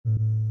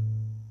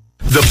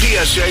The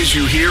PSAs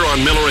you hear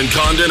on Miller and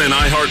Condon and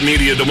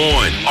iHeartMedia Des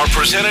Moines are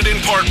presented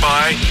in part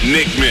by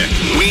Nick Mick.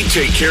 We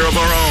take care of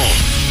our own.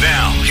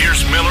 Now,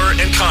 here's Miller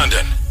and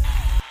Condon.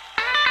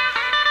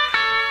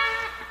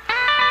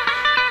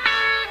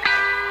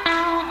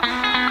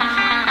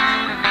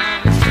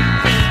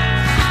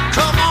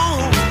 Come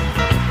on,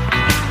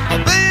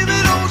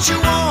 baby, don't you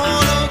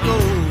wanna go?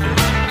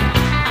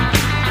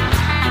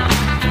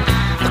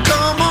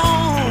 Come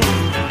on,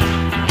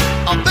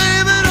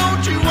 baby,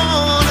 don't you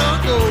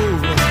wanna go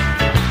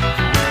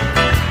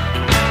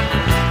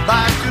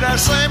back to that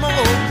same old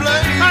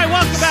place? All right,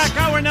 welcome back.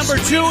 Hour number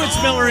 2.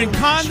 It's Miller and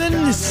Condon.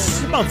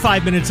 It's about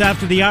 5 minutes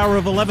after the hour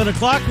of 11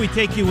 o'clock. We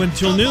take you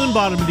until noon.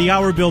 Bottom of the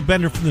hour, Bill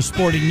Bender from the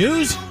Sporting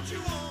News.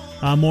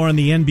 More on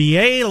the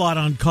NBA, a lot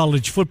on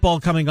college football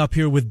coming up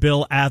here with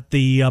Bill at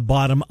the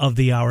bottom of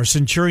the hour.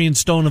 Centurion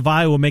Stone of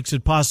Iowa makes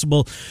it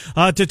possible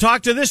to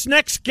talk to this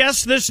next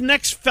guest, this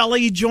next fella.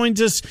 He joins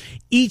us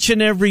each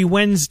and every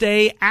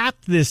Wednesday at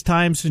this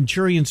time,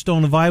 Centurion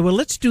Stone of Iowa.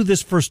 Let's do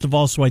this first of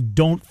all so I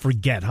don't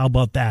forget. How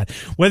about that?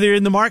 Whether you're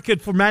in the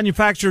market for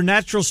manufactured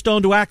natural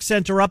stone to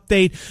accent or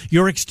update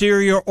your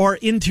exterior or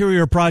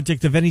interior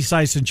project of any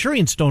size,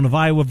 Centurion Stone of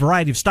Iowa, a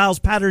variety of styles,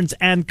 patterns,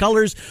 and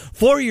colors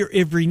for your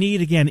every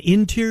need. Again,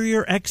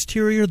 interior,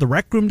 exterior, the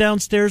rec room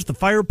downstairs, the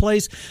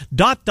fireplace, ...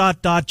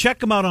 Check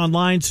them out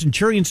online,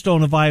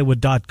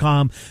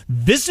 centurionstoneofiowa.com.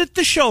 Visit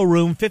the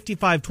showroom,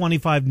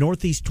 5525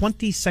 Northeast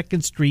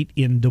 22nd Street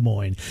in Des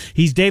Moines.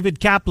 He's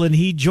David Kaplan.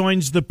 He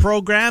joins the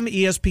program,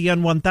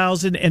 ESPN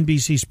 1000,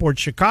 NBC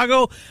Sports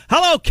Chicago.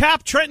 Hello,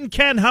 Cap. Trenton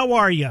Ken, how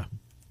are you?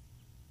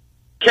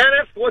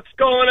 Kenneth, what's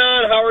going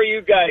on? How are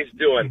you guys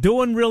doing?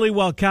 Doing really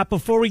well, Cap.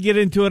 Before we get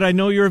into it, I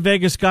know you're a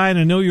Vegas guy, and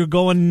I know you're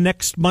going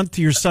next month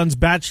to your son's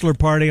bachelor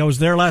party. I was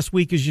there last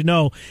week, as you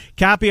know.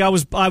 Cappy, I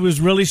was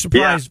really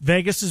surprised. Yeah.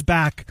 Vegas is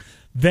back.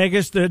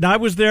 And I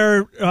was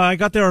there, I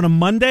got there on a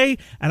Monday,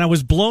 and I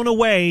was blown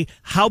away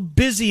how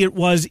busy it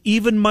was,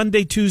 even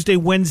Monday, Tuesday,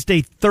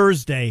 Wednesday,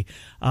 Thursday.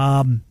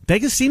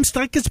 Vegas seems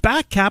like it's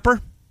back, Capper.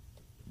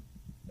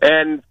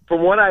 And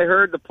from what I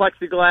heard, the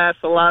plexiglass,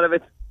 a lot of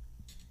it,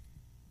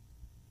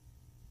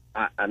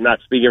 I'm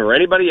not speaking for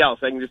anybody else.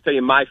 I can just tell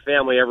you my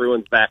family,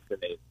 everyone's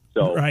vaccinated.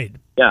 So, right.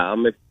 Yeah,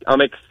 I'm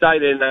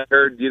excited, and I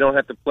heard you don't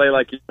have to play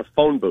like you're in a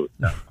phone booth.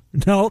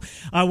 No.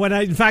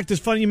 In fact, it's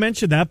funny you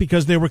mentioned that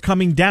because they were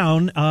coming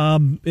down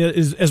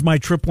as my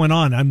trip went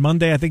on. On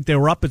Monday, I think they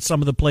were up at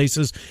some of the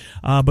places,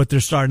 but they're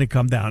starting to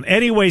come down.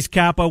 Anyways,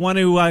 Cap, I want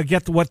to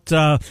get what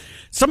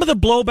some of the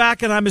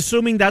blowback, and I'm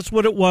assuming that's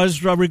what it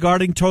was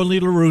regarding Tony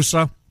La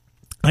Russa.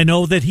 I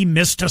know that he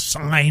missed a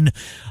sign,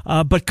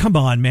 but come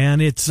on, man.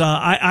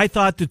 I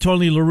thought that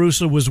Tony La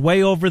Russa was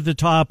way over the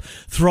top,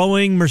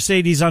 throwing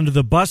Mercedes under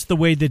the bus the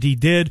way that he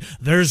did.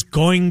 There's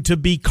going to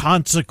be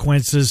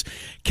consequences.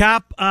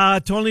 Cap,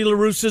 Tony La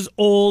Russa's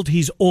old.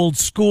 He's old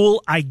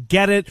school. I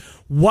get it.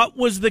 What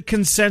was the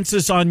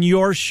consensus on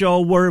your show?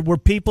 Were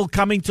people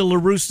coming to La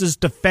Russa's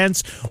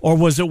defense, or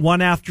was it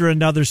one after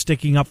another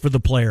sticking up for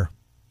the player?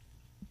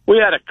 We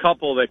had a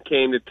couple that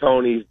came to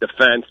Tony's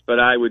defense,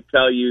 but I would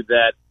tell you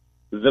that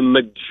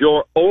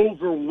the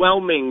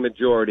overwhelming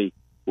majority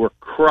were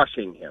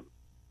crushing him.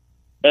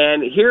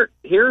 And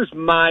here's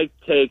my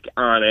take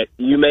on it.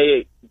 You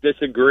may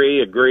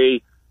disagree,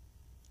 agree.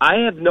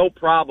 I have no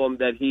problem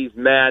that he's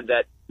mad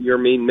that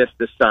Yermin missed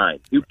the sign.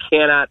 You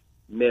cannot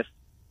miss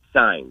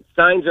signs.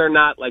 Signs are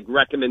not like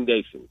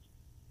recommendations.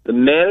 The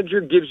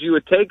manager gives you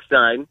a take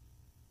sign,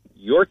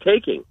 you're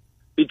taking.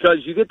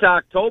 Because you get to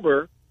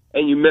October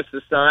and you miss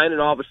the sign,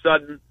 and all of a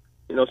sudden,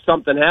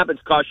 something happens,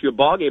 costs you a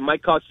ball game,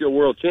 might cost you a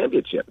world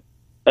championship.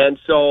 And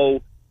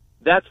so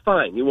that's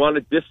fine. You want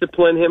to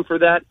discipline him for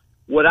that.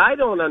 What I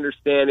don't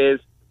understand is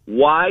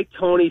why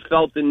Tony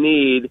felt the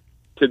need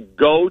to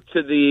go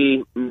to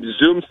the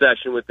Zoom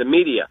session with the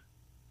media.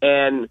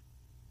 And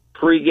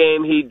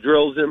pregame, he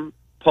drills him.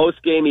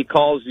 Postgame, he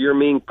calls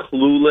Yermin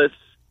clueless.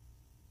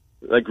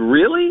 Like,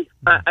 really?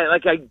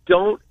 I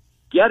don't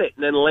get it.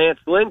 And then Lance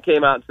Lynn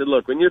came out and said,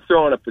 look, when you're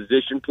throwing a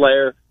position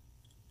player,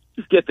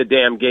 just get the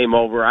damn game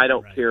over. I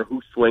don't care who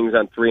swings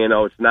on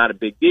 3-0. It's not a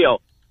big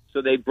deal.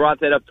 So they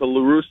brought that up to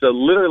La Russa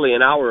literally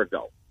an hour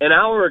ago.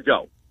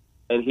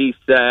 And he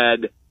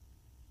said,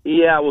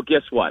 yeah, well,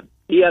 guess what?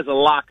 He has a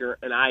locker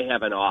and I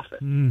have an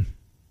office.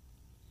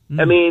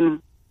 I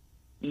mean,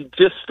 you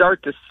just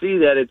start to see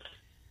that it's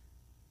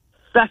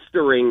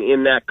festering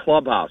in that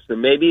clubhouse.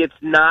 And maybe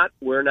it's not.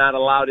 We're not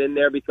allowed in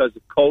there because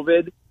of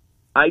COVID.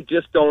 I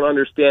just don't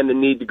understand the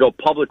need to go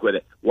public with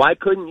it. Why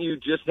couldn't you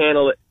just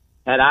handle it?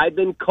 Had I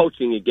been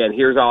coaching again,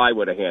 here's how I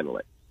would have handled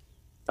it.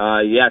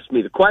 You asked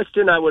me the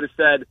question, I would have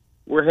said,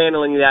 we're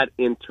handling that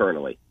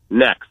internally.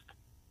 Next.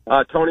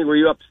 Tony, were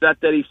you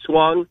upset that he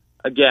swung?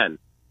 Again,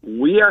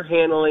 we are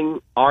handling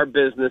our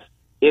business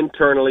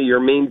internally.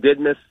 Yermin did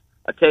miss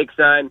a take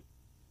sign.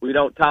 We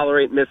don't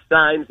tolerate missed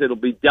signs. It'll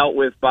be dealt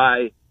with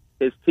by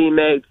his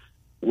teammates.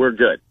 We're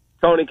good.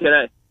 Tony,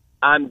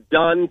 I'm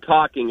done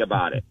talking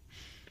about it.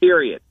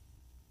 Period.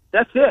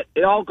 That's it.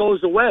 It all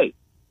goes away.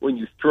 When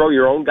you throw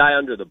your own guy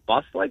under the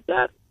bus like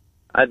that,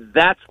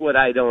 that's what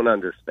I don't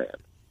understand.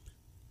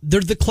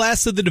 they're the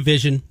class of the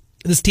division.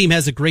 This team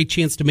has a great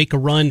chance to make a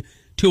run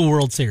to a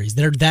World Series.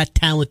 They're that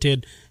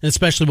talented, and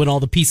especially when all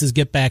the pieces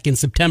get back in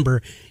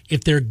September,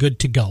 if they're good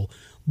to go.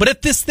 But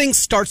if this thing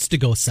starts to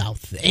go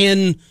south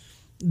and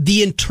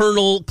the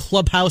internal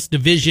clubhouse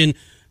division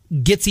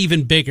gets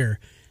even bigger,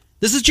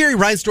 this is Jerry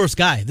Reinsdorf's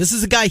guy. This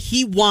is a guy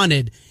he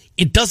wanted.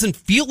 It doesn't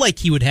feel like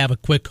he would have a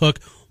quick hook.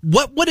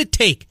 What would it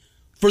take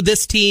for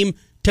this team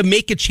to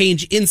make a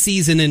change in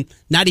season and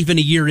not even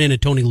a year in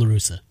at Tony La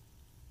Russa?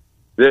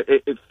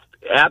 It's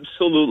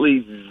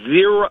absolutely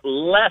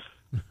less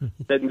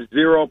than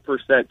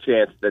 0%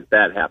 chance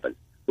that happens.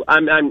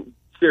 I'm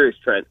serious,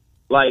 Trent.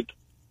 Like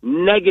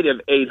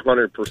negative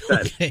 800%.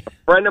 Okay. A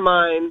friend of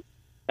mine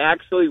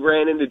actually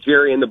ran into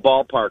Jerry in the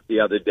ballpark the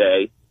other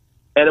day,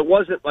 and it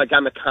wasn't like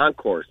on the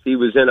concourse. He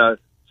was in a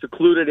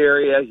secluded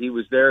area. He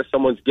was there,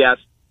 someone's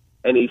guest,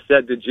 and he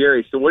said to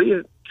Jerry, "So what do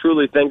you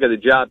truly think of the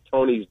job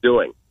Tony's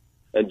doing?"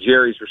 And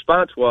Jerry's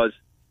response was,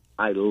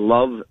 "I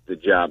love the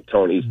job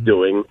Tony's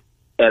doing,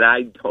 and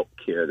I don't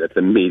care that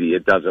the media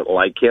doesn't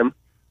like him.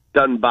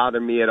 Doesn't bother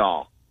me at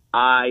all.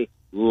 I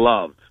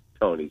love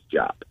Tony's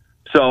job."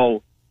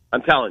 So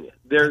I'm telling you,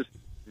 there's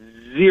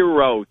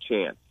 0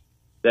 chance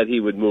that he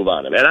would move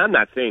on him. And I'm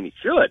not saying he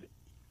should,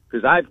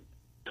 because I've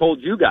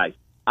told you guys,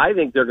 I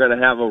think they're going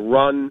to have a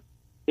run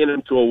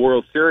into a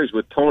World Series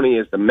with Tony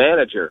as the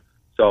manager.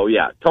 So,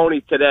 yeah,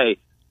 Tony today,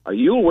 "Are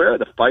you aware of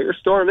the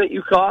firestorm that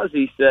you caused?"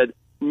 He said,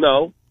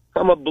 "No,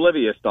 I'm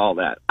oblivious to all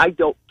that. I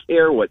don't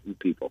care what you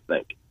people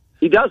think."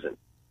 He doesn't.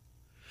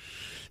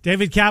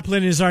 David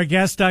Kaplan is our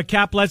guest.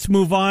 Cap, let's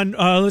move on.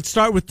 Let's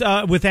start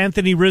with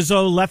Anthony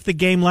Rizzo. Left the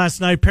game last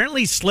night.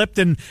 Apparently slipped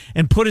and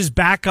put his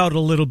back out a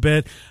little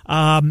bit.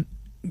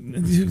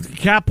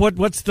 Cap,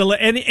 what's the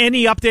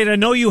any update? I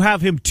know you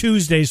have him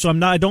Tuesday, so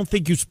I don't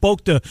think you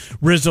spoke to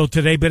Rizzo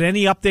today. But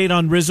any update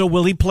on Rizzo?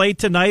 Will he play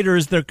tonight, or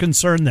is there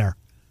concern there?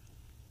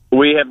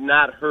 We have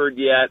not heard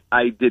yet.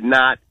 I did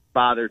not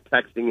bother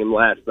texting him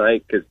last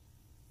night because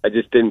I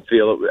just didn't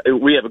feel it.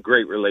 We have a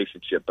great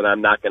relationship, but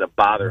I'm not going to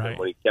bother him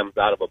when he comes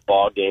out of a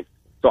ball game.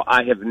 So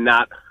I have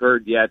not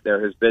heard yet.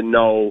 There has been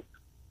no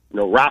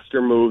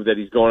roster move that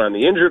he's going on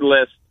the injured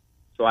list.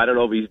 So I don't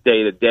know if he's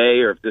day to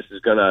day or if this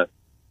is going to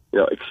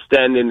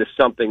extend into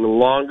something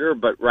longer.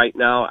 But right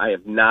now, I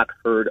have not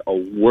heard a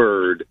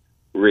word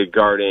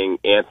regarding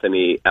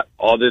Anthony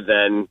other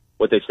than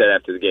what they said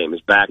after the game.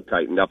 His back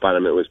tightened up on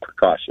him. It was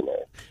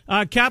precautionary.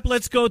 Cap,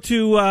 let's go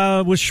to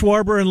with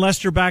Schwarber and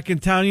Lester back in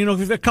town.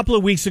 A couple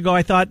of weeks ago,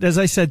 I thought, as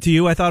I said to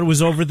you, I thought it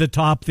was over the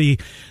top, the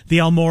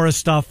Almora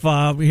stuff,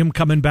 him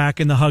coming back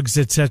and the hugs,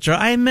 etc.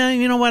 I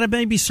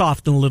maybe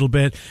softened a little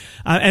bit,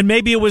 and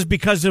maybe it was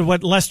because of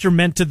what Lester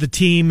meant to the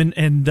team,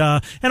 and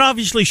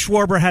obviously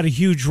Schwarber had a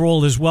huge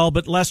role as well.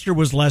 But Lester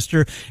was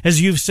Lester,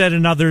 as you've said,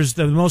 and others,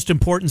 the most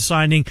important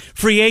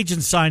free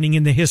agent signing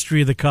in the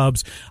history of the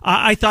Cubs.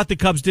 I thought the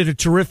Cubs did a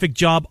terrific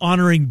job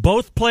honoring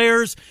both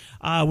players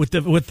with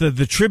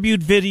the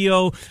tribute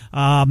video.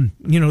 The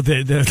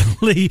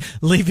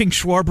leaving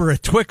Schwarber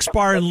at Twix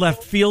Bar in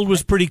left field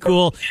was pretty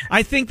cool.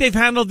 I think they've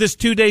handled this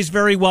 2 days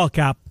very well,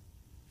 Cap.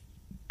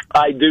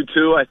 I do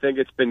too. I think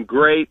it's been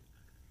great.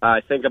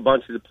 I think a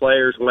bunch of the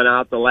players went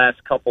out the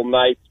last couple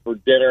nights for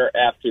dinner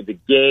after the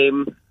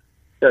game.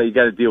 You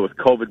got to deal with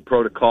COVID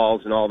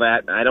protocols and all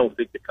that. And I don't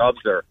think the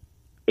Cubs are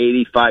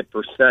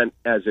 85%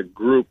 as a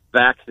group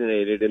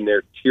vaccinated in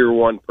their Tier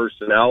 1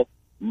 personnel.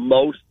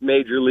 Most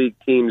major league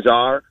teams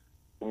are.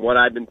 From what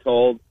I've been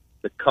told,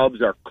 the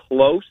Cubs are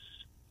close,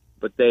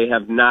 but they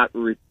have not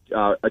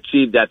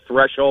achieved that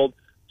threshold.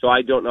 So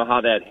I don't know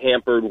how that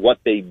hampered what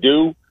they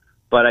do,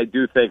 but I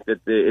do think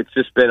that it's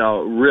just been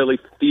a really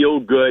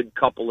feel-good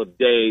couple of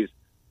days.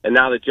 And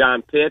now that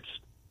John pitched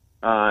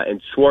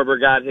and Schwarber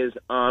got his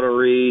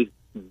honorary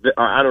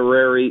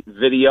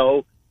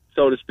video,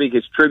 so to speak,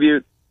 his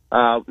tribute,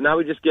 now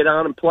we just get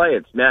on and play.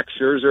 It's Max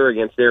Scherzer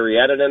against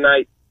Arrieta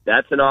tonight.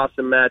 That's an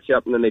awesome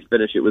matchup, and then they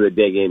finish it with a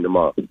day game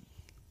tomorrow.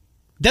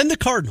 Then the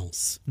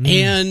Cardinals,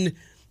 and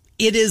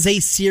it is a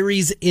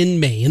series in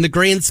May. In the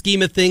grand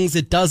scheme of things,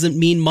 it doesn't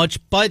mean much,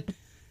 but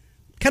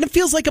kind of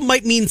feels like it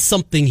might mean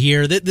something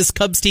here. This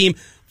Cubs team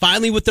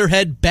finally with their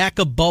head back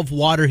above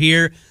water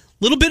here.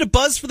 Little bit of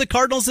buzz for the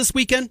Cardinals this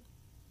weekend?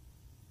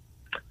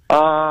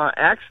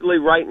 Actually,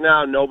 right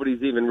now,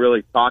 nobody's even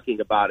really talking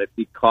about it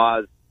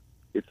because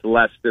it's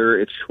Lester,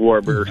 it's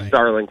Schwarber, right.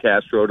 Starlin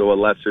Castro to a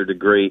lesser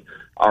degree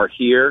are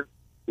here.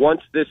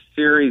 Once this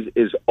series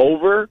is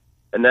over,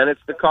 and then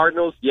it's the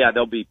Cardinals,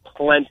 there'll be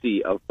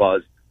plenty of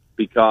buzz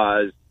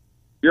because if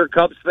you're a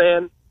Cubs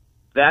fan,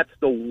 that's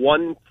the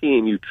one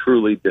team you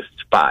truly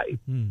despise.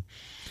 Mm-hmm.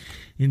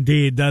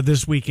 Indeed,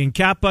 this weekend.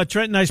 Cap,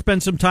 Trent and I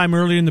spent some time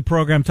earlier in the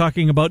program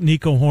talking about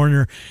Nico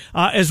Hoerner,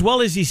 as well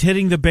as he's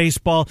hitting the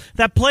baseball.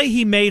 That play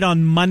he made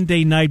on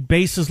Monday night,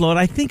 bases loaded,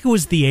 I think it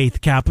was the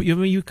 8th, Cap.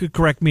 You could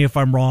correct me if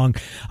I'm wrong.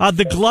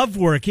 The glove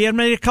work, he had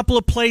made a couple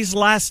of plays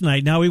last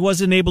night. Now, he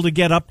wasn't able to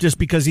get up just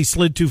because he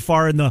slid too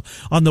far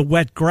on the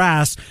wet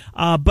grass.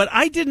 But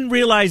I didn't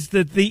realize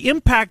that the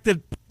impact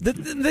that that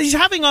he's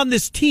having on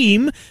this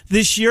team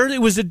this year.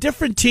 It was a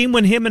different team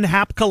when him and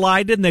Hap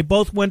collided, and they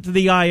both went to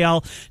the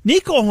IL.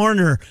 Nico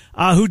Horner,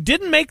 who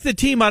didn't make the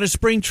team out of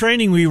spring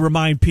training, we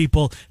remind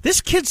people,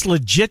 this kid's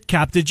legit,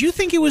 Cap. Did you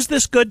think he was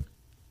this good?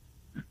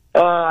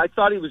 I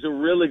thought he was a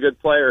really good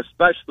player,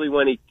 especially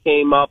when he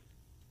came up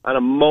on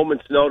a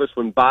moment's notice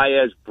when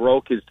Baez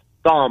broke his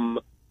thumb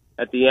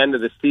at the end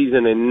of the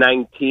season in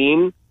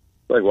 19.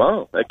 Like,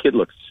 wow, that kid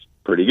looks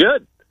pretty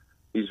good.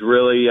 He's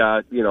really,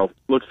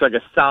 looks like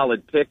a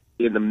solid pick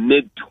in the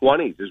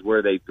mid-20s is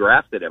where they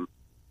drafted him.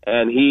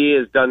 And he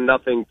has done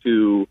nothing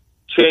to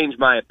change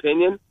my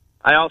opinion.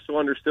 I also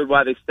understood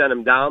why they sent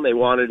him down. They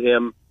wanted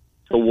him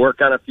to work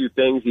on a few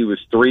things. He was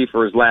 3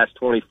 for his last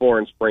 24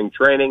 in spring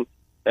training.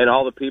 And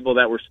all the people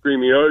that were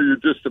screaming, oh, you're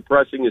just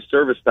suppressing his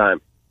service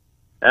time.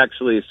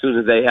 Actually, as soon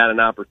as they had an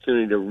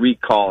opportunity to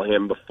recall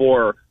him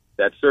before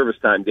that service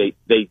time date,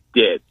 they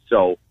did.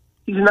 So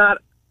he's not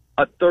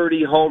a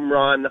 30 home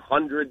run,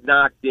 100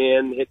 knocked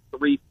in, hit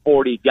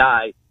 340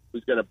 guy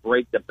who's going to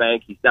break the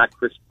bank. He's not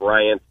Chris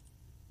Bryant.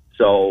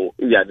 So,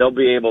 yeah, they'll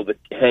be able to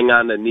hang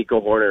on to Nico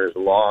Horner as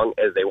long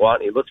as they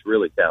want. He looks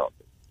really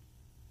talented.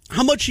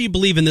 How much do you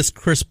believe in this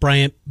Chris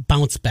Bryant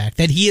bounce back?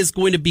 That he is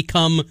going to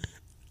become,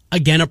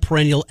 again, a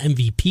perennial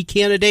MVP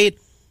candidate?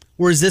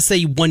 Or is this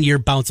a one-year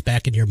bounce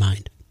back in your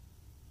mind?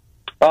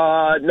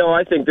 No,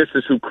 I think this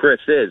is who Chris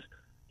is.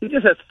 He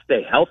just has to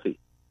stay healthy.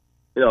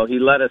 You know, he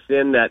let us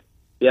in that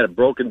he had a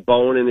broken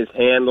bone in his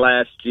hand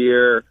last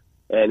year,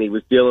 and he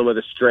was dealing with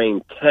a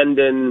strained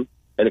tendon.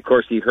 And, of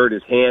course, he hurt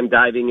his hand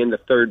diving into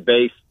third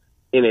base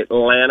in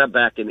Atlanta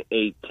back in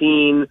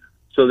 18.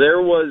 So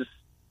there was,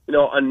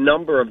 a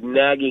number of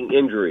nagging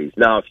injuries.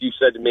 Now, if you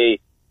said to me,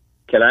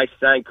 can I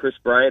sign Chris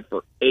Bryant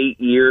for 8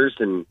 years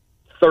and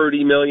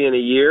 $30 million a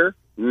year?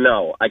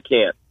 No, I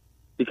can't.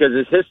 Because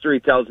his history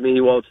tells me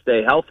he won't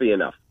stay healthy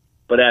enough.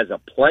 But as a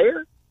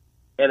player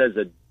and as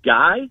a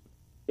guy,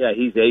 yeah,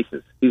 he's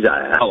aces. He's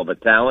a hell of a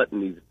talent,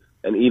 and he's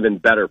an even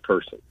better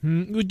person.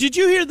 Did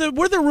you hear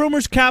were the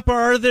rumors, Cap,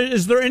 or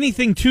is there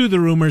anything to the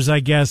rumors,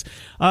 I guess,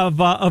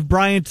 of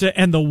Bryant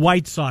and the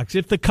White Sox?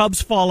 If the Cubs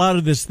fall out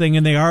of this thing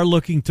and they are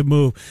looking to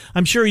move,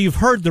 I'm sure you've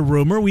heard the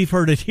rumor. We've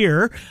heard it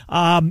here.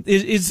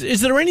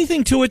 Is there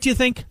anything to it, do you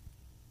think?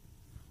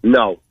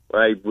 No.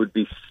 I would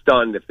be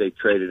stunned if they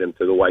traded him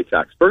to the White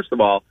Sox. First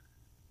of all,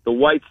 the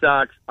White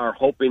Sox are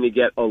hoping to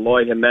get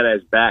Eloy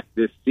Jimenez back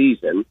this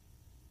season.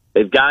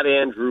 They've got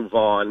Andrew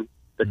Vaughn.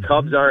 The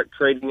Cubs aren't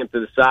trading him to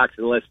the Sox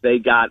unless they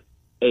got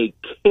a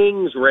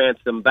king's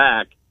ransom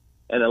back.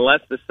 And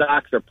unless the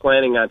Sox are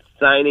planning on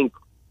signing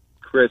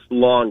Chris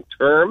long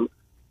term,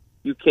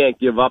 you can't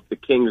give up the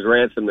king's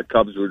ransom the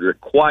Cubs would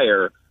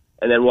require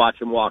and then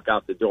watch him walk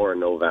out the door in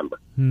November.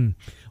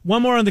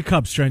 One more on the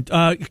Cubs, Trent.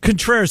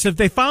 Contreras, have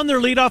they found their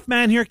leadoff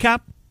man here,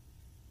 Cap?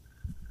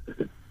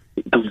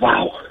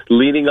 Wow.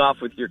 Leading off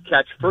with your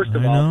catch. First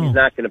of all, he's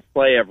not going to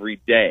play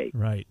every day.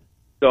 Right.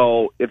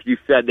 So if you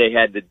said they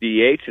had the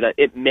DH, and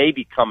it may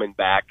be coming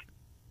back,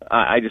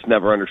 I just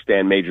never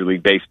understand Major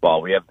League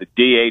Baseball. We have the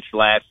DH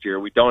last year.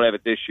 We don't have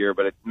it this year,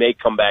 but it may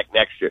come back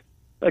next year.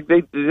 Like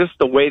just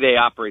the way they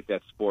operate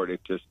that sport, it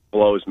just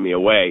blows me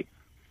away.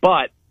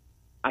 But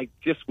I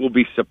just will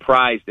be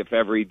surprised if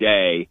every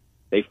day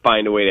they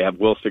find a way to have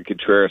Wilson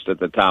Contreras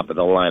at the top of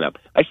the lineup.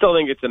 I still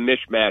think it's a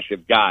mishmash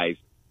of guys.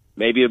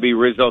 Maybe it'll be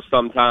Rizzo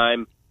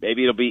sometime.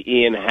 Maybe it'll be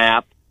Ian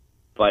Happ.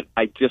 But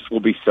I just will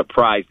be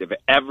surprised if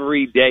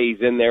every day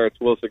he's in there, it's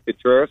Wilson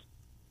Contreras.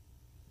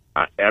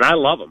 And I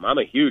love him. I'm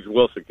a huge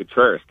Wilson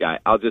Contreras guy.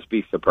 I'll just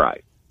be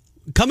surprised.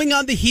 Coming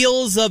on the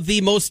heels of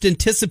the most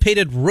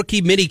anticipated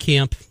rookie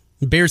minicamp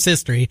in Bears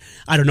history,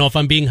 I don't know if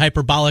I'm being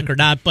hyperbolic or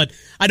not, but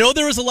I know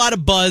there was a lot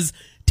of buzz.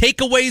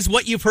 Takeaways,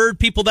 what you've heard,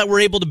 people that were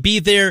able to be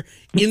there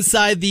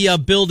inside the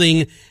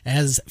building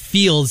as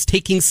Fields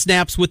taking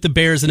snaps with the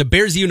Bears in a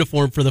Bears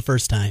uniform for the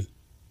first time.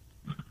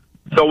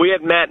 So we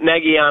had Matt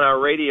Nagy on our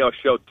radio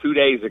show 2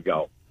 days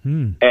ago,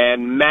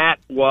 and Matt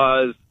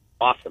was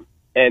awesome.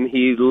 And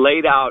he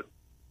laid out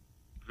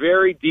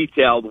very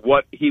detailed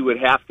what he would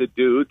have to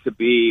do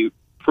to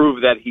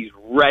prove that he's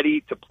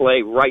ready to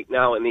play right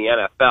now in the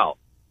NFL.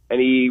 And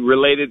he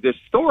related this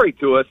story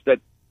to us that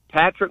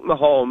Patrick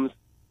Mahomes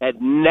had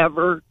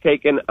never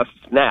taken a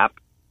snap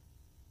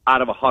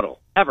out of a huddle,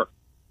 ever.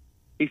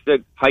 He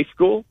said high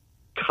school,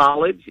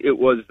 college, it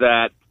was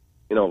that,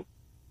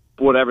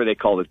 whatever they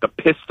called it, the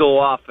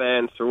pistol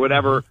offense or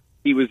whatever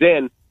he was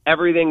in,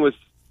 everything was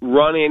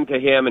run into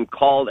him and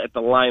called at the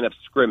line of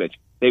scrimmage.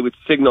 They would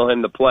signal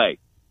him to play.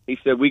 He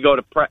said, we go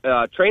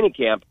to training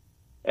camp,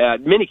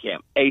 minicamp,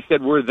 and he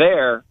said, we're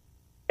there,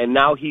 and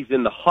now he's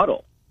in the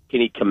huddle.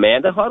 Can he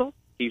command a huddle?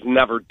 He's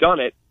never done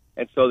it,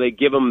 and so they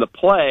give him the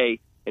play,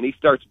 and he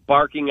starts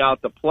barking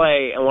out the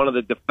play, and one of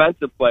the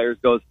defensive players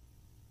goes,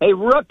 hey,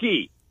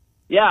 rookie,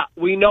 yeah,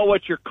 we know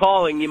what you're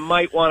calling. You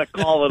might want to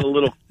call it a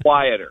little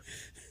quieter.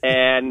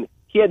 And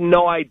he had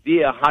no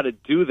idea how to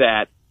do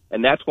that,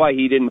 and that's why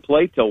he didn't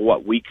play till,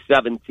 week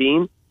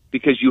 17?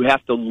 Because you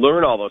have to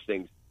learn all those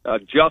things.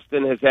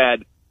 Justin has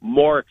had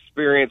more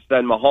experience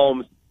than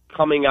Mahomes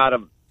coming out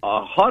of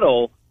a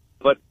huddle,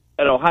 but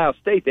at Ohio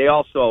State, they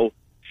also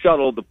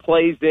shuttle the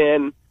plays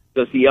in.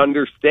 Does he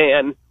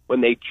understand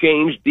when they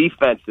change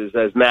defenses,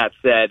 as Matt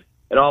said,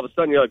 and all of a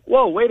sudden you're like,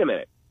 whoa, wait a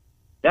minute.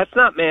 That's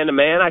not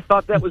man-to-man. I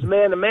thought that was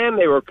man-to-man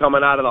they were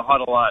coming out of the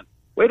huddle on.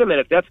 Wait a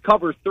minute, that's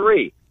cover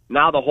 3.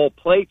 Now the whole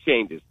play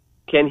changes.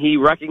 Can he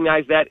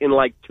recognize that in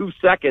like 2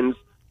 seconds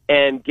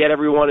and get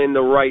everyone in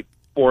the right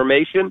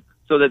formation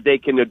so that they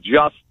can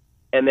adjust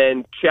and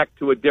then check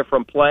to a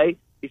different play?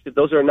 He said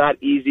those are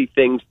not easy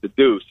things to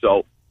do.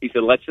 So he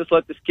said, let's just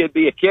let this kid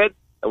be a kid,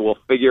 and we'll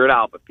figure it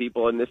out. But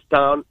people in this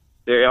town,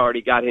 they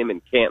already got him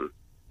in Canton.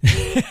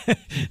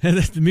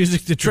 That's the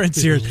music to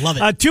Trent's ears. Love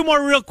it. 2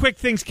 more real quick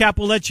things, Cap.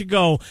 We'll let you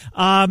go.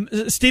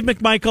 Steve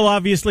McMichael,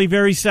 obviously,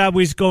 very sad what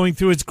he's going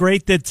through. It's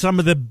great that some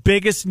of the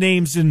biggest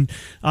names in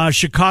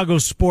Chicago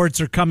sports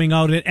are coming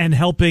out and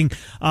helping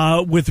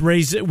with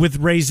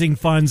raising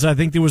funds. I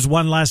think there was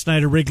one last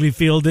night at Wrigley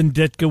Field, and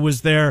Ditka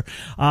was there,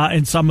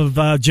 and some of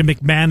Jim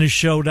McManus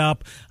showed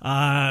up.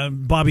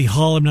 Bobby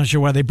Hull, I'm not sure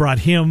why they brought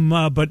him,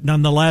 but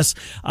nonetheless.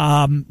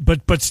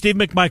 But Steve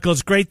McMichael,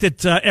 it's great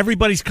that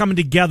everybody's coming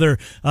together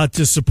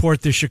to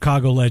support the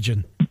Chicago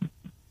legend.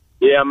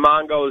 Yeah,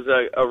 Mongo's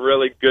a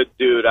really good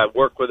dude. I've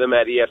worked with him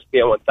at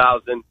ESPN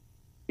 1000.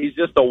 He's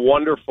just a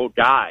wonderful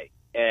guy.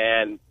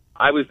 And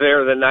I was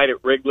there the night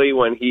at Wrigley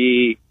when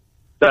he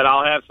said,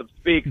 I'll have some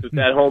speaks with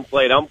that home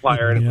plate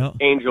umpire, and it was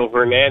Angel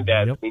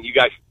Hernandez. Yep. I mean, you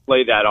guys should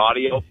play that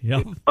audio.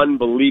 Yep. It's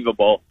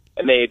unbelievable.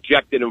 And they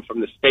ejected him from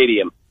the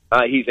stadium.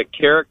 He's a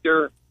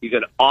character. He's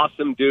an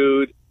awesome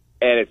dude.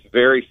 And it's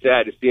very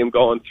sad to see him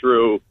going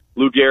through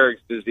Lou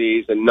Gehrig's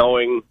disease and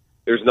knowing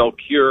there's no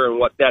cure, and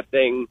what that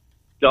thing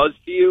does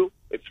to you,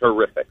 it's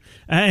horrific.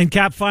 And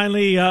Cap,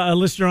 finally, a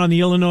listener on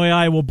the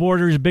Illinois-Iowa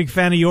border is a big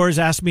fan of yours,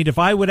 asked me if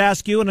I would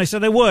ask you, and I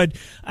said I would.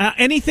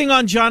 Anything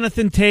on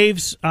Jonathan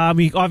Toews?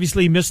 He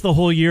obviously missed the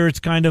whole year. It's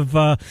kind of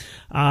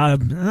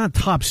not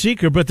top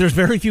secret, but there's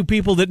very few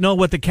people that know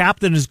what the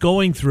captain is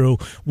going through.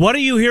 What are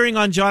you hearing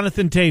on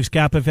Jonathan Toews,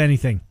 Cap, if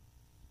anything?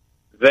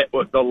 That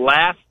was the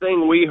last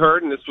thing we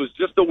heard, and this was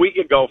just a week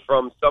ago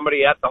from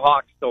somebody at the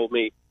Hawks told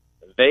me,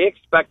 they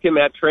expect him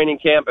at training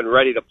camp and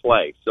ready to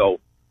play. So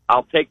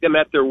I'll take them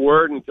at their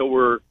word until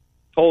we're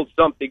told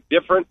something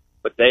different,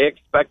 but they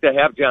expect to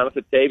have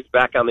Jonathan Toews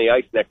back on the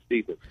ice next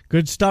season.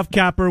 Good stuff,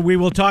 Capper. We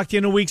will talk to you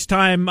in a week's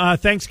time.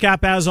 Thanks,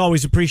 Cap, as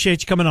always.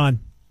 Appreciate you coming on.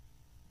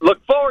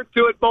 Look forward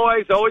to it,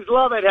 boys. Always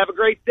love it. Have a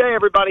great day,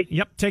 everybody.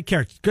 Yep, take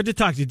care. Good to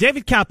talk to you.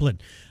 David Kaplan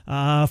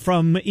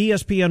from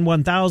ESPN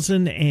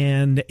 1000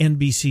 and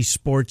NBC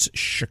Sports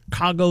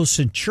Chicago,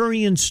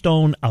 Centurion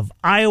Stone of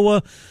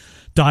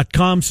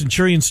Iowa.com,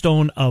 Centurion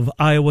Stone of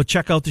Iowa.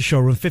 Check out the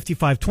showroom,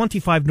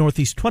 5525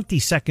 Northeast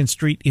 22nd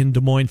Street in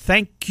Des Moines.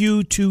 Thank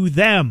you to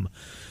them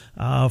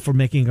for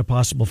making it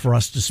possible for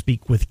us to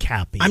speak with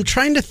Cappy. I'm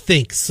trying to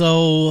think.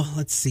 So,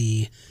 let's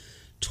see.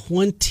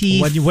 When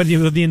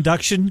you the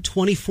induction?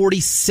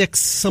 2046,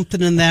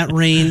 something in that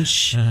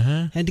range.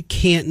 Head to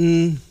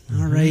Canton.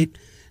 All right.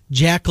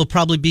 Jack will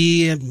probably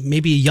be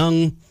maybe a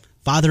young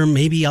father.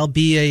 Maybe I'll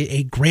be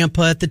a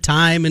grandpa at the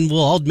time, and we'll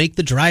all make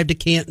the drive to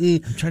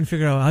Canton. I'm trying to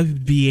figure out. I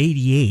would be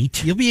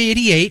 88. You'll be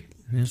 88.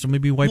 Yeah, so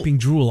maybe wiping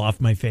drool off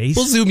my face.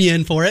 We'll zoom you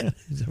in for it.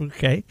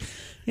 Okay.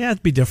 Yeah,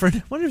 it'd be different.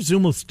 I wonder if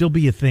Zoom will still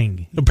be a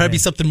thing. It'll probably be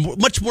something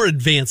much more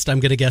advanced,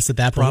 I'm going to guess, at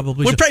that point.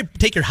 Probably. We'll probably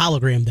take your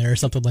hologram there or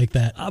something like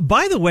that.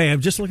 By the way,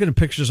 I'm just looking at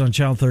pictures on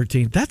Channel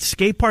 13. That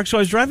skate park, so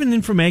I was driving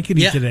in from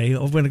Ankeny today,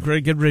 when I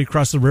get ready to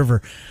cross the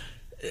river.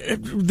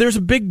 There's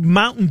a big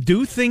Mountain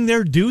Dew thing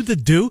there, This is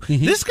going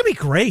to be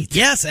great.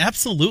 Yes,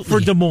 absolutely. For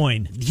Des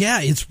Moines.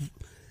 Yeah,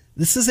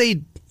 this is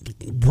a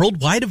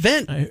worldwide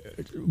event.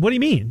 What do you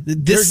mean?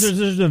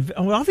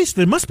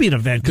 Obviously, there must be an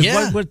event.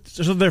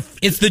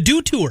 It's the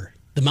Dew Tour.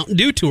 The Mountain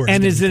Dew Tour.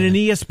 And is it an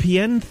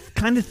ESPN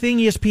kind of thing?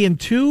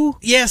 ESPN2?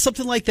 Yeah,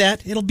 something like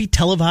that. It'll be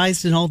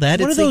televised and all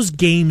that. What are those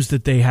games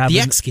that they have?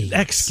 The X Games.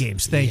 X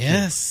Games, thank you.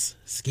 Yes.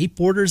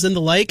 Skateboarders and the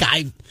like.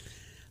 I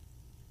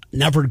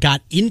never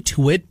got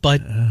into it,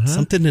 but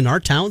something in our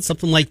town,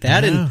 something like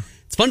that. And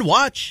it's fun to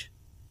watch.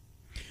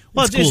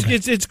 Well,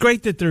 it's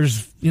great that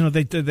there's,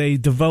 they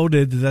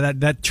devoted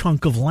that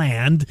chunk of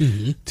land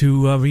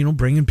to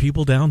bringing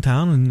people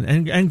downtown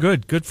and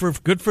good for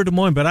Des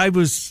Moines. But I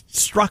was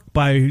struck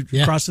by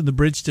crossing the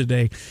bridge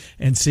today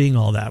and seeing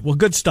all that. Well,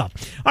 good stuff.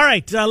 All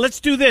right,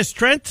 let's do this,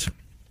 Trent.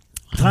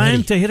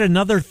 Time to hit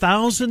another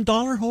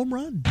 $1,000 home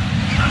run.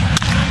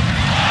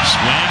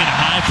 Swing and a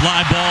high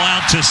fly ball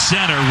out to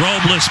center.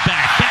 Robles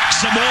back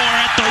some more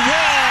at the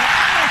wall.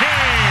 Out of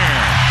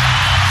here.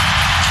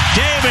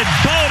 David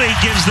Bodie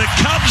gives the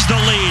Cubs the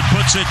lead,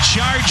 puts a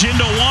charge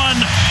into one,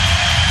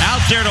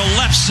 out there to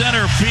left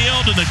center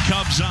field, and the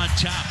Cubs on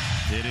top.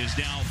 It is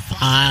now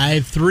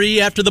 5-3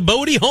 after the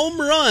Bodie home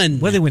run.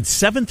 Well, they went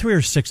 7-3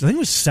 or 6. I think it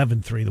was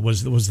 7-3 that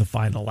was the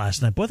final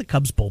last night. Boy, the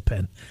Cubs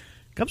bullpen.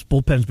 Cubs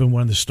bullpen's been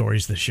one of the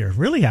stories this year. It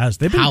really has.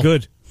 They've been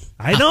good.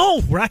 I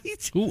know,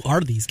 right? Who are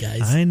these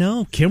guys? I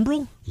know.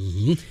 Kimbrel?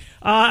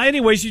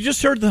 Anyways, you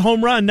just heard the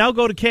home run. Now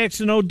go to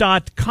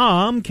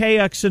KXNO.com,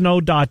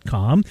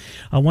 KXNO.com.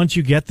 Once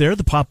you get there,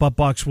 the pop-up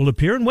box will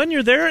appear. And when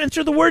you're there,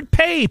 enter the word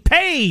pay.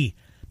 Pay.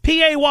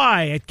 Pay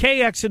at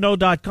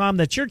KXNO.com.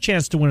 That's your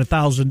chance to win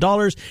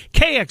 $1,000.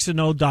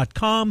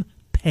 KXNO.com.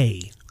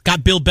 Pay.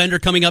 Got Bill Bender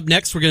coming up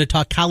next. We're going to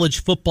talk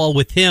college football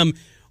with him.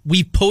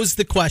 We posed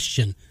the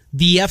question,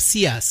 the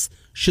FCS,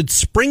 should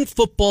spring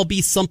football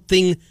be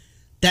something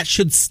that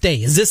should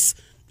stay?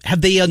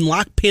 Have they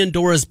unlocked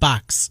Pandora's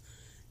box?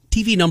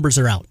 TV numbers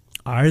are out.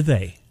 Are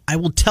they? I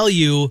will tell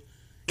you.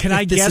 Can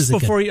I guess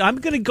before you? I'm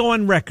going to go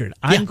on record.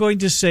 I'm going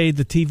to say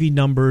the TV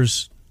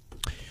numbers.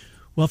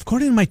 Well,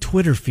 according to my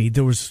Twitter feed,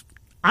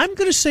 I'm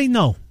going to say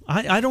no.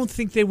 I don't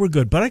think they were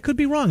good, but I could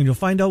be wrong. And you'll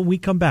find out when we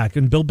come back.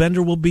 And Bill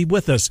Bender will be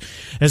with us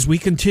as we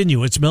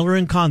continue. It's Miller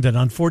and Condon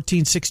on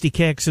 1460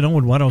 KXNO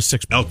and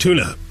 106.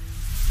 Altoona.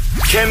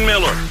 Ken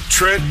Miller,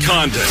 Trent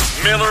Condon,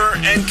 Miller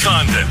and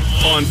Condon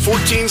on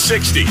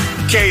 1460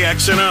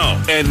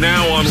 KXNO and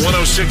now on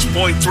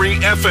 106.3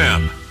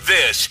 FM.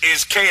 This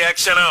is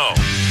KXNO.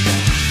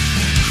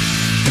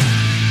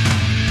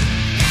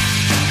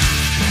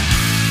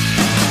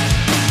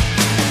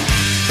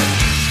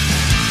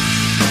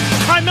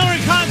 Hi, Miller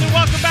and Condon.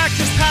 Welcome back.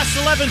 Just past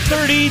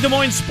 11:30, Des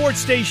Moines Sports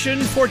Station,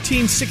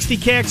 1460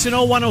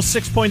 KXNO,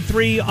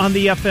 106.3 on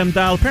the FM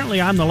dial.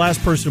 Apparently, I'm the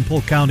last person in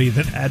Polk County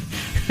that had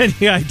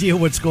any idea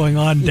what's going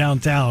on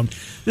downtown.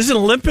 This is an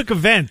Olympic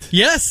event.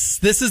 Yes,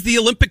 this is the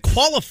Olympic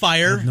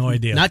qualifier. I have no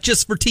idea. Not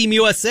just for Team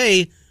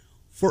USA,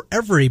 for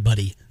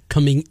everybody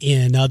coming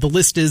in. The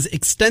list is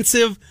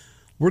extensive.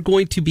 We're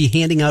going to be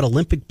handing out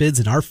Olympic bids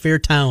in our fair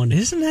town.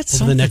 Isn't that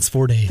something? Over the next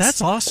 4 days.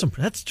 That's awesome.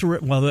 That's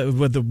terrific. Well,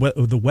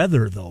 the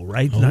weather, though,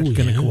 right? Not going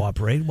to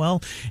cooperate.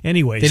 Well,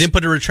 anyways. They didn't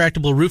put a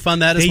retractable roof on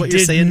that, is what you're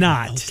saying? They did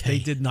not. Okay. They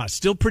did not.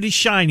 Still pretty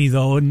shiny,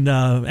 though, and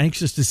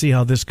anxious to see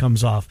how this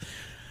comes off.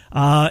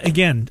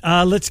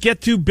 Let's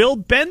get to Bill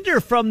Bender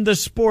from the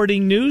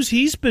Sporting News.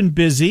 He's been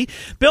busy.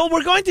 Bill,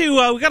 we're going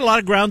to, we got a lot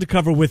of ground to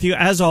cover with you.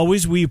 As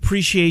always, we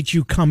appreciate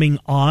you coming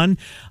on.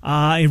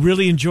 I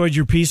really enjoyed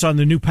your piece on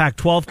the new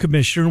Pac-12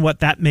 commissioner and what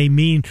that may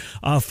mean,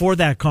 for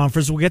that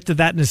conference. We'll get to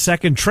that in a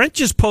second. Trent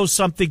just posed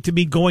something to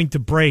me going to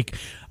break,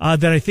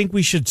 that I think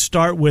we should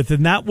start with,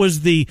 and that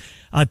was the,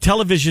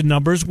 television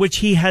numbers, which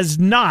he has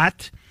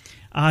not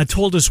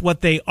told us what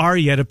they are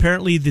yet.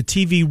 Apparently, the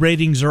TV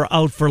ratings are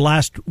out for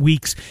last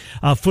week's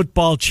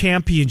football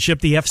championship,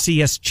 the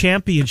FCS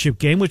championship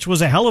game, which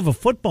was a hell of a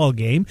football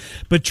game.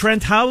 But,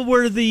 Trent, how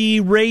were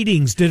the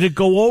ratings? Did it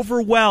go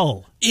over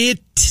well?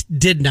 It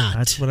did not.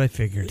 That's what I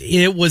figured.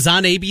 It was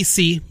on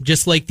ABC,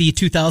 just like the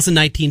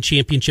 2019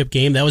 championship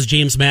game. That was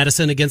James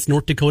Madison against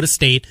North Dakota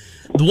State.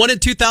 The one in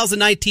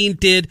 2019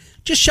 did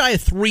just shy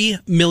of 3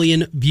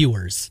 million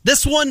viewers.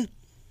 This one,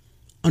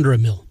 under a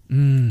mil.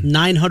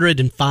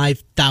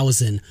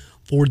 905,000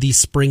 for the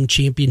spring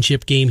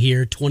championship game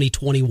here,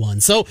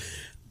 2021. So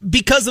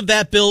because of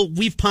that, Bill,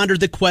 we've pondered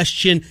the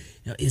question,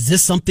 is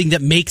this something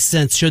that makes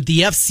sense? Should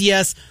the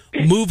FCS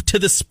move to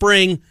the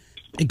spring?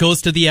 It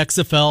goes to the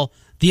XFL,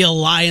 the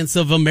Alliance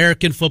of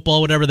American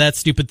Football, whatever that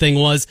stupid thing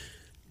was.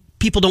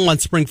 People don't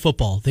want spring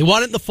football. They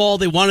want it in the fall.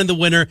 They want it in the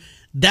winter.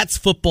 That's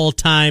football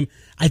time.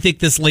 I think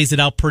this lays it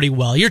out pretty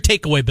well. Your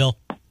takeaway, Bill?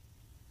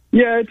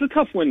 Yeah, it's a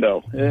tough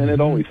window, and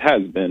it always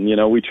has been. You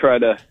know, we try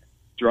to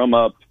drum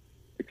up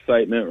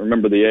excitement.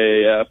 Remember the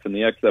AAF and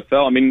the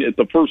XFL? I mean, it's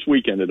the first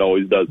weekend it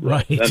always does that.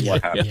 Right. Then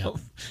what happens? Yeah.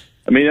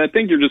 I mean, I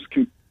think you're just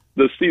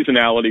the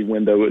seasonality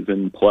window is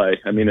in play.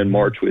 I mean, in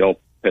March, we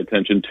all pay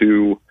attention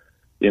to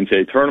the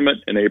NCAA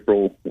tournament. In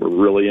April, we're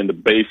really into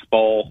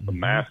baseball, the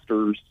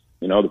Masters,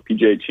 the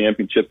PGA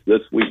Championships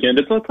this weekend.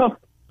 It's a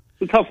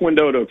tough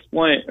window to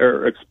exploit,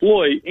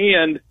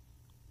 and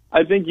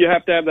I think you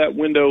have to have that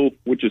window,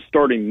 which is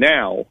starting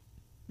now,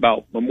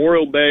 about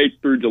Memorial Day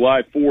through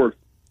July 4th,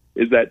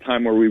 is that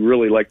time where we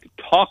really like to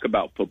talk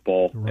about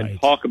football and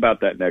talk about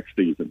that next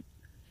season.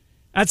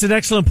 That's an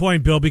excellent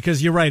point, Bill,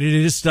 because you're right. It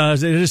is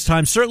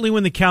time. Certainly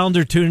when the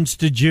calendar turns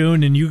to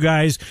June and you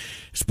guys,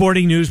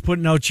 Sporting News,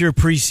 putting out your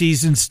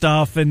preseason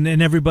stuff and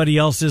everybody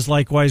else is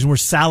likewise. And we're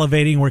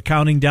salivating. We're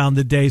counting down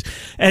the days.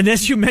 And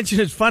as you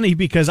mentioned, it's funny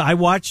because I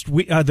watched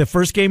the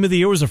first game of the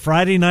year was a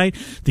Friday night.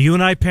 The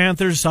UNI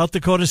Panthers, South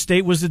Dakota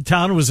State was in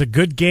town. It was a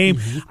good game.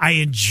 Mm-hmm. I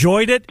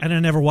enjoyed it, and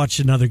I never watched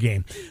another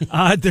game.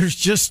 There's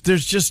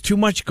just too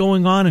much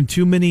going on and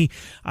too many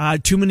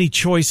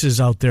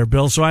choices out there,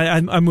 Bill. So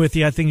I'm with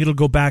you. I think it'll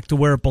go back to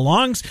where it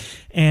belongs.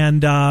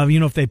 And,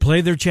 if they play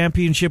their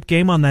championship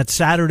game on that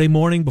Saturday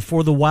morning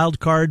before the wild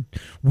card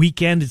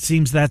weekend, it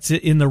seems that's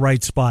in the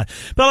right spot.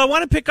 Bill, I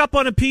want to pick up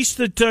on a piece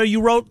that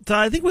you wrote,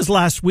 I think it was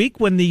last week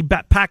when the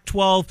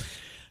Pac-12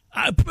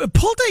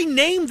 pulled a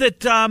name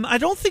that I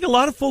don't think a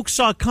lot of folks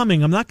saw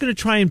coming. I'm not going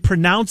to try and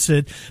pronounce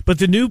it, but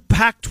the new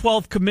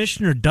Pac-12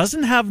 commissioner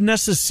doesn't have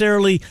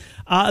necessarily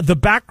the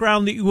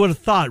background that you would have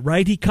thought,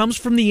 right? He comes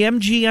from the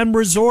MGM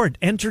Resort,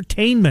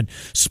 entertainment,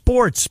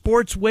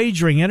 sports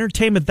wagering,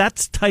 entertainment,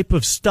 that type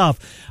of stuff.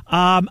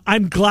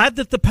 I'm glad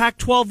that the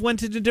Pac-12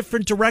 went in a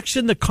different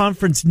direction. The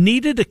conference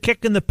needed a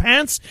kick in the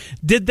pants.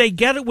 Did they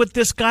get it with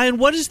this guy? And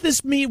what does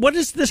this mean? What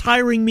does this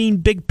hiring mean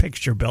big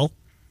picture, Bill?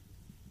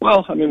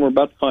 Well, I mean, we're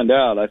about to find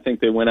out. I think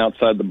they went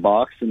outside the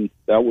box, and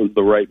that was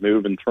the right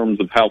move in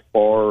terms of how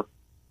far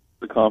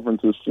the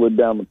conference has slid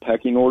down the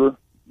pecking order.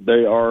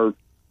 They are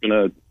going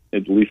to,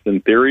 at least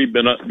in theory, be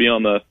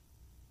on the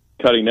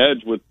cutting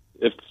edge with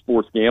if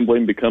sports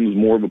gambling becomes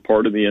more of a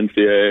part of the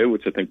NCAA,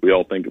 which I think we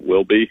all think it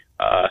will be.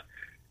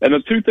 And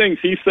the two things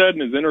he said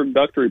in his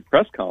introductory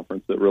press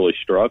conference that really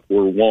struck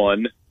were,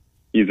 one,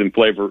 he's in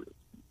favor of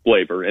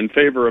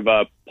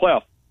a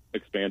playoff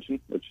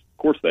expansion, which of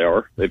course they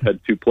are. They've had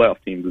 2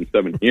 playoff teams in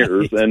 7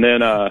 years. And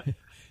then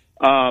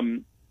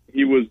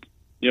he was,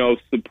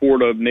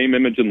 support of name,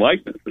 image, and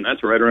likeness, and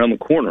that's right around the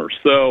corner.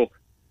 So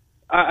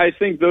I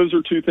think those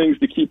are two things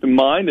to keep in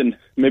mind, and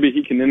maybe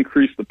he can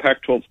increase the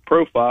Pac-12's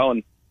profile,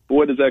 and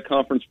boy, does that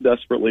conference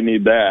desperately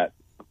need that.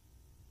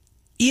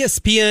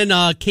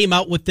 ESPN came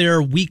out with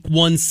their Week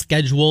 1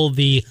 schedule,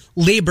 the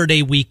Labor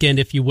Day weekend,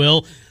 if you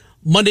will.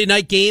 Monday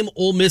night game,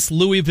 Ole Miss,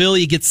 Louisville.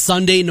 You get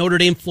Sunday, Notre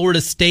Dame,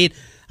 Florida State.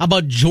 How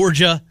about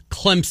Georgia,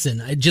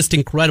 Clemson? Just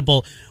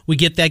incredible. We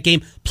get that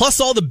game.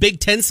 Plus all the Big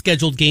Ten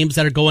scheduled games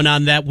that are going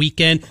on that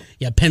weekend.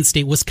 You have Penn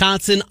State,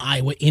 Wisconsin,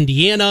 Iowa,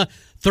 Indiana.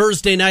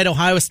 Thursday night,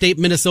 Ohio State,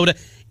 Minnesota.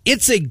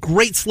 It's a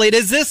great slate.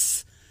 Is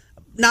this,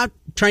 not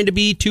trying to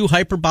be too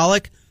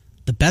hyperbolic,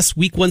 the best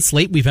Week 1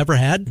 slate we've ever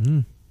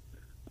had?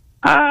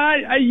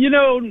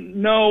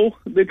 No,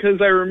 because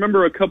I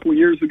remember a couple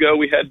years ago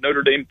we had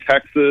Notre Dame,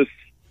 Texas,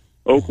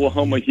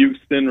 Oklahoma,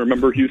 Houston.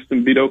 Remember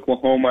Houston beat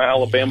Oklahoma,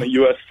 Alabama,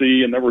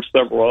 USC, and there were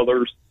several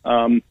others.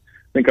 I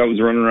think I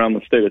was running around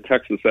the state of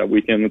Texas that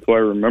weekend. That's why I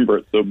remember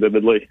it so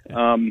vividly.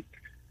 It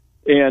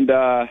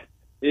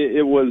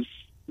was,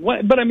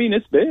 but I mean,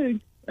 it's big.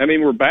 I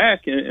mean, we're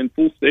back in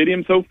full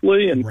stadiums,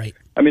 hopefully. And right.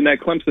 I mean, that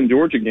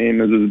Clemson-Georgia game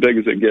is as big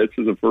as it gets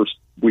as a first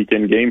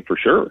weekend game for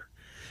sure.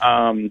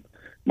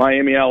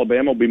 Miami,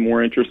 Alabama will be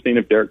more interesting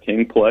if Derek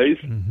King plays.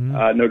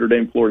 Notre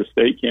Dame, Florida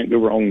State, can't go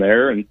wrong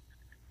there. And,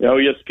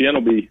 ESPN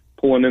will be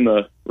pulling in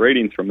the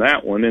ratings from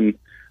that one. And,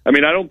 I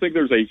mean, I don't think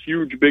there's a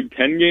huge Big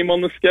Ten game on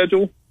the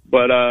schedule,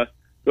 but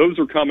those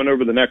are coming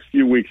over the next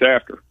few weeks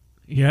after.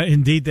 Yeah,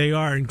 indeed they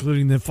are,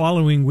 including the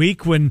following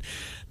week when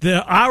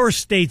our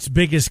state's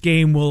biggest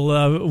game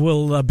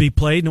will be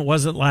played, and it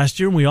wasn't last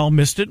year, and we all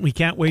missed it, and we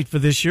can't wait for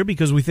this year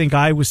because we think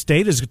Iowa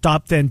State is a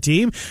top 10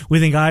 team. We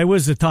think Iowa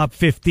is a top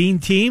 15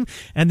 team,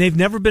 and they've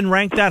never been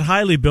ranked that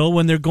highly, Bill,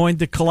 when they're going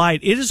to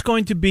collide. It is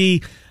going to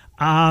be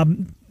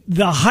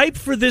the hype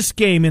for this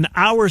game in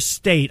our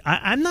state.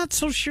 I'm not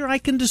so sure I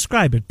can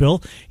describe it,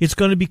 Bill. It's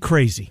going to be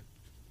crazy.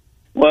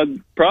 Well,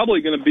 it's probably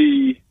going to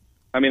be,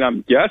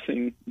 I'm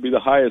guessing, be the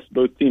highest,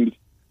 both teams,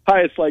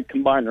 highest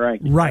combined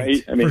ranking.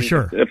 Right, I mean, for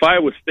sure. If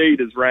Iowa State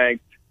is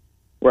ranked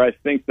where I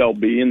think they'll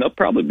be, and they'll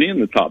probably be in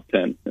the top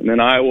 10, and then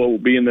Iowa will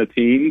be in the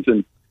teens,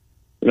 and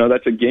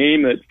that's a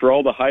game that for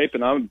all the hype,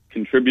 and I've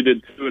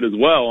contributed to it as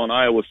well on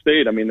Iowa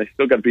State. I mean, they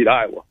still got to beat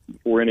Iowa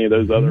before any of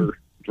those other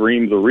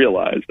dreams are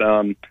realized.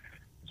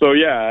 So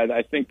yeah,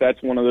 I think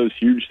that's one of those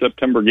huge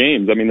September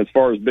games. I mean, as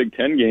far as Big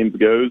Ten games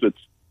goes, it's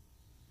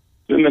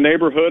in the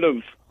neighborhood of,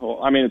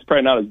 it's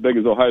probably not as big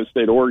as Ohio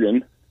State,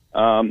 Oregon,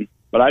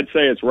 but I'd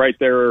say it's right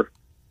there,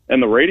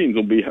 and the rankings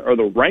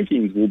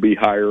will be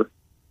higher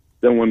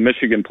than when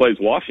Michigan plays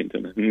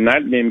Washington. And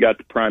that game got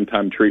the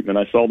primetime treatment.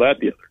 I saw that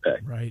the other day.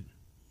 Right.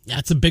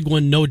 That's a big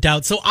one, no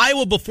doubt. So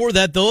Iowa before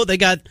that, though, they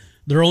got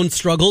their own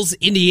struggles.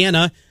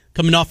 Indiana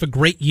coming off a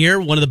great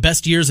year, one of the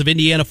best years of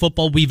Indiana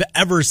football we've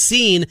ever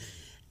seen.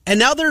 And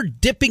now they're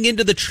dipping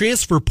into the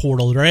transfer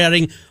portal. They're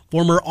adding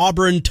former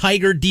Auburn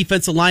Tiger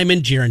defensive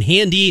lineman Jaron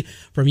Handy,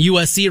 from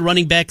USC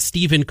running back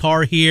Stephen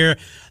Carr here.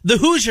 The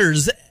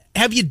Hoosiers,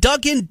 have you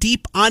dug in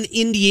deep on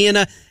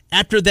Indiana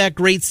after that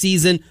great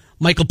season?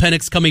 Michael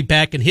Penix coming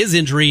back and his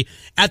injury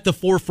at the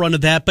forefront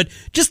of that. But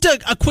just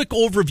a quick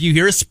overview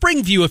here, a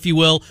spring view, if you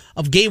will,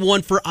 of game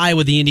 1 for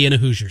Iowa, the Indiana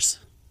Hoosiers.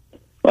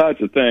 Well, that's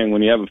the thing.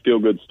 When you have a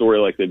feel-good story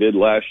like they did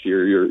last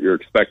year, you're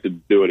expected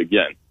to do it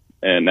again.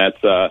 And that's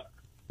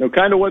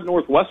kind of what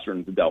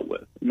Northwestern's dealt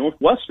with.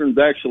 Northwestern's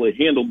actually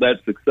handled that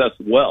success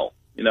well.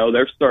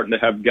 They're starting to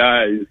have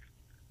guys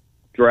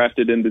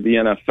drafted into the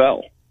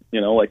NFL.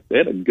 They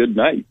had a good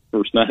night,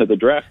 first night of the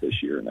draft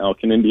this year. Now,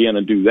 can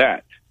Indiana do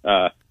that?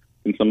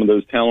 Can some of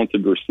those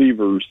talented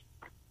receivers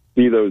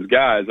be those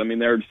guys? I mean,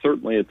 they're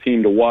certainly a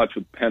team to watch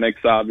with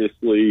Penix,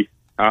 obviously,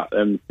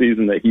 and the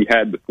season that he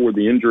had before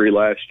the injury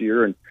last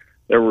year. And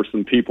there were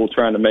some people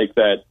trying to make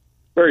that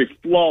very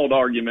flawed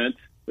argument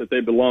that they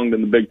belonged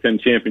in the Big Ten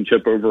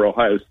championship over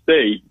Ohio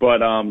State.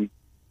 But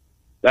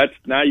that's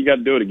now you got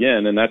to do it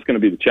again, and that's going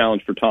to be the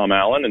challenge for Tom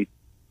Allen. And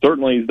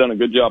certainly he's done a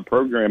good job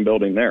program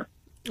building there.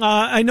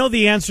 I know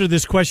the answer to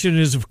this question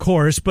is, of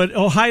course, but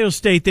Ohio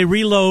State, they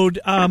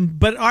reload.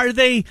 But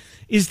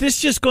is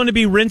this just going to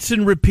be rinse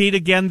and repeat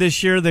again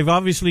this year? They've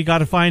obviously got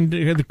to find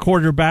the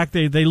quarterback.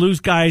 They lose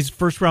guys,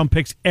 first-round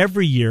picks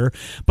every year.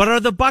 But are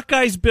the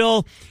Buckeyes,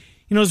 Bill,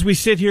 as we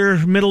sit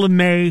here middle of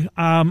May,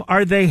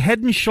 are they head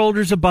and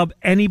shoulders above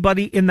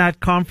anybody in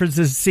that conference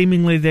as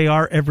seemingly they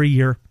are every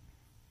year?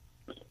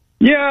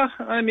 Yeah,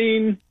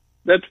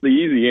 that's the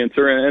easy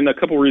answer, and a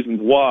couple reasons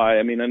why.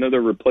 I know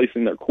they're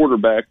replacing their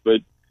quarterback,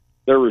 but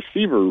their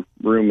receiver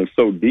room is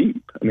so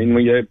deep. When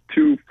you have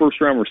 2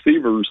 first-round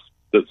receivers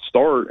that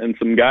start and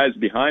some guys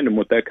behind him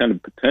with that kind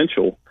of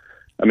potential,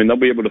 I mean, they'll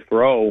be able to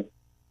throw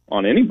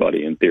on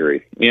anybody in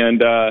theory.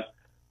 And the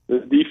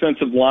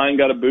defensive line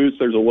got a boost.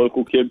 There's a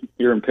local kid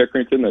here in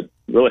Pickerington that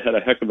really had a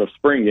heck of a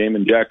spring game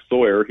in Jack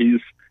Sawyer.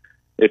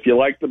 If you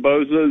like the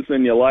Bozas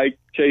and you like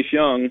Chase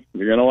Young,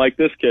 you're going to like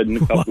this kid in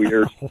a couple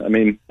years. I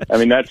mean,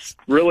 that's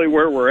really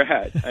where we're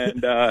at.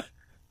 And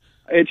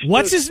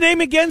what's his name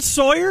again?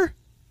 Sawyer?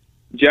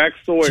 Jack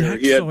Sawyer.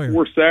 He had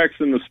 4 sacks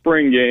in the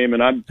spring game,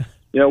 and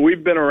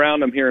we've been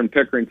around him here in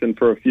Pickerington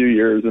for a few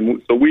years,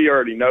 and so we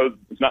already know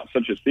it's not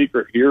such a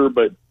secret here,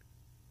 but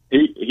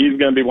he's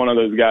going to be one of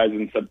those guys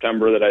in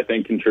September that I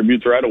think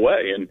contributes right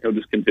away, and he'll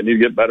just continue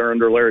to get better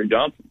under Larry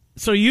Johnson.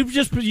 So you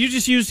just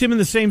used him in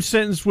the same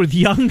sentence with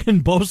Young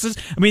and Bosa.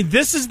 I mean,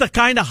 this is the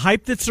kind of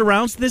hype that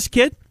surrounds this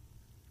kid?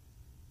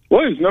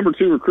 Well, he's number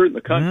 2 recruit in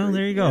the country. Well,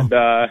 there you go. And,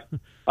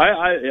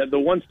 the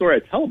one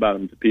story I tell about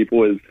him to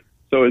people is,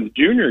 so his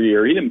junior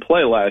year, he didn't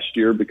play last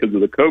year because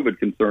of the COVID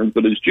concerns,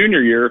 but his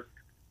junior year,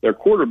 their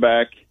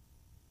quarterback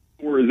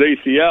tore his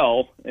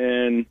ACL,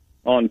 and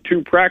on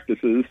 2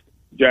 practices,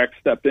 Jack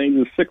stepped in. He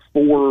was a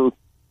 6'4",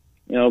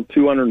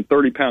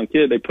 230-pound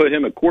kid. They put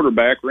him at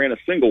quarterback, ran a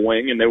single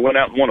wing, and they went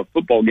out and won a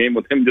football game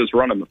with him just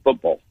running the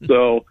football.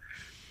 So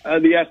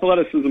the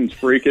athleticism's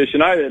freakish.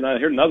 And I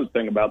heard another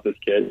thing about this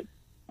kid.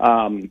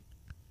 I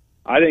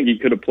think he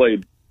could have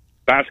played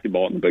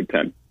basketball in the Big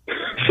Ten.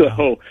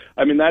 So,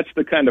 I mean, that's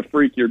the kind of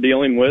freak you're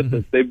dealing with.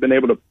 Mm-hmm. They've been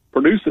able to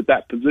produce at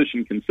that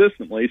position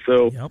consistently.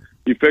 So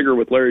You figure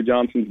with Larry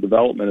Johnson's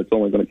development, it's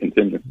only going to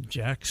continue.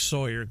 Jack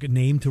Sawyer, good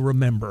name to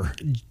remember.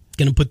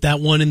 Going to put that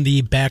one in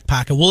the back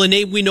pocket. Well, a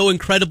name we know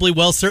incredibly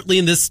well, certainly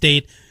in this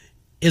state,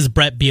 is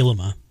Brett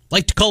Bielema.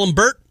 Like to call him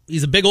Bert.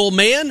 He's a big old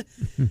man.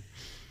 And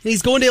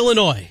he's going to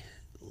Illinois.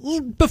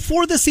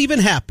 Before this even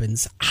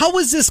happens, how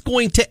is this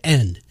going to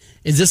end?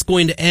 Is this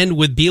going to end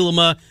with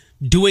Bielema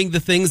doing the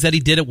things that he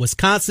did at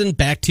Wisconsin,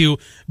 back to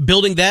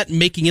building that and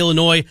making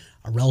Illinois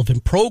a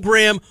relevant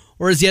program?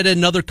 Or is yet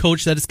another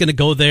coach that is going to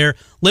go there,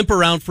 limp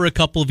around for a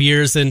couple of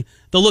years, and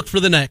they'll look for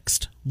the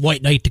next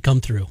White Knight to come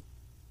through?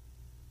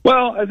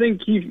 Well, I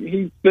think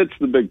he fits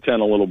the Big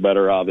Ten a little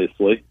better,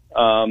 obviously.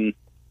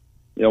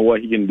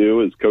 What he can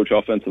do is coach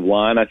offensive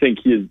line. I think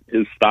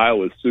his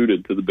style is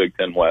suited to the Big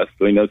Ten West,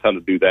 so he knows how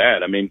to do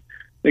that. I mean,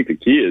 I think the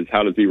key is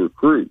how does he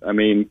recruit? I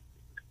mean,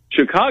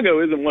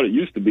 Chicago isn't what it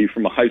used to be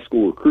from a high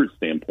school recruit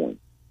standpoint.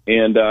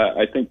 And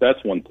I think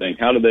that's one thing.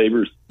 How do they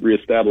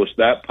reestablish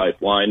that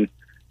pipeline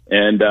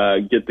and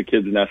get the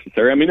kids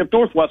necessary? I mean, if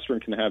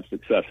Northwestern can have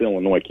success,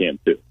 Illinois can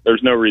too.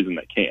 There's no reason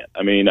they can't.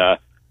 I mean,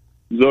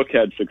 Zook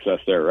had success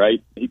there,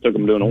 right? He took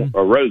them to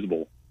a Rose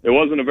Bowl. It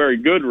wasn't a very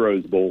good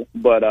Rose Bowl,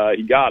 but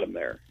he got them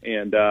there.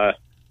 And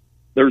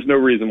there's no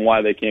reason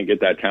why they can't get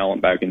that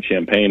talent back in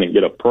Champaign and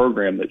get a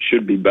program that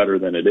should be better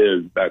than it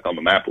is back on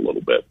the map a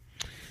little bit.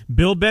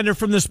 Bill Bender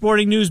from the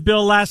Sporting News.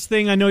 Bill, last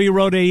thing, I know you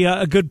wrote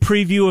a good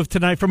preview of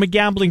tonight from a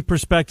gambling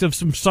perspective,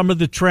 some of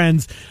the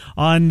trends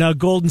on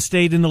Golden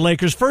State and the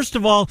Lakers. First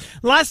of all,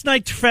 last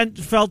night Trent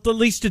felt, at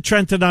least to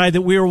Trent and I,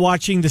 that we were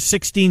watching the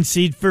 16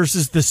 seed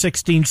versus the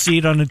 16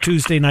 seed on a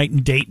Tuesday night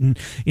in Dayton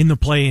in the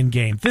play-in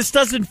game. This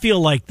doesn't feel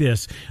like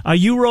this.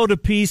 You wrote a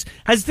piece.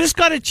 Has this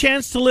got a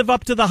chance to live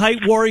up to the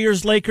hype,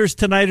 Warriors-Lakers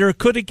tonight, or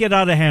could it get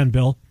out of hand,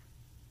 Bill?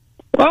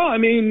 Well, I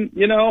mean,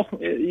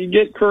 you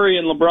get Curry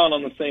and LeBron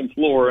on the same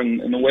floor,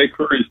 and the way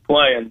Curry's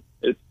playing,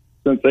 it's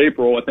since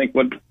April, I think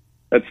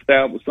that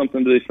stat was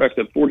something to the effect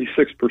of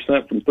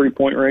 46% from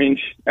three-point range,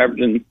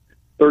 averaging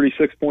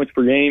 36 points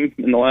per game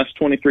in the last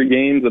 23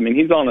 games. I mean,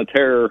 he's on a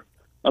tear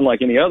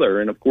unlike any other.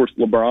 And, of course,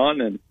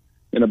 LeBron and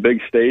in a big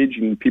stage,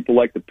 and people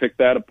like to pick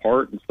that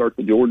apart and start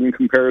the Jordan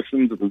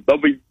comparisons. They'll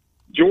be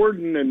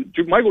Jordan, and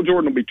Michael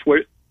Jordan will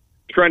be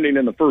trending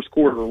in the first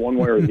quarter one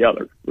way or the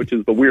other, which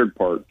is the weird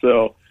part.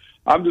 So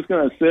I'm just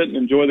going to sit and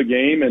enjoy the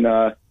game,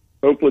 and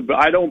hopefully, but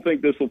I don't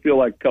think this will feel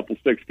like a couple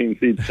 16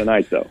 seeds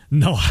tonight, though.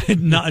 No,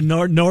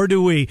 nor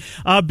do we.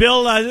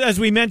 Bill, as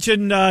we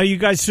mentioned, you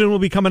guys soon will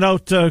be coming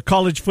out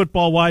college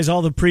football-wise,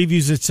 all the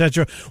previews,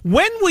 etc.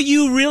 When will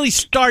you really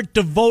start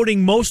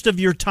devoting most of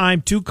your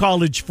time to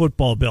college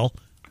football, Bill?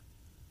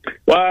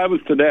 Well, I was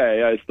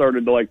today. I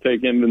started to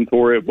take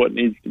inventory of what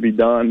needs to be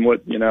done,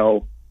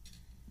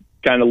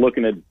 kind of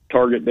looking at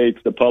target dates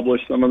to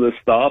publish some of this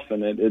stuff,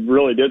 and it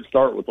really did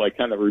start with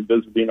kind of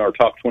revisiting our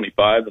top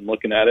 25 and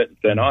looking at it and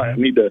saying, I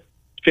need to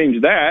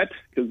change that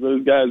because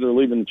those guys are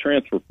leaving the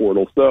transfer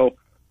portal. So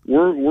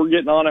we're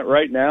getting on it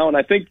right now, and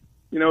I think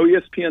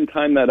ESPN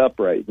timed that up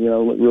right,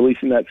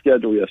 releasing that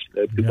schedule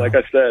yesterday because, like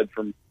I said,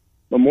 from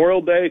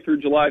Memorial Day through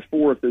July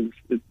 4th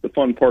is the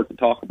fun part to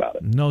talk about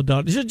it. No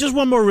doubt. Just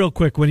one more real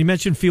quick. When you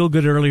mentioned feel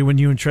good earlier when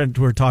you and Trent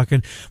were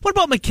talking, what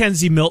about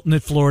Mackenzie Milton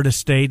at Florida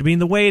State? I mean,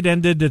 the way it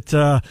ended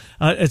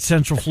at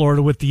Central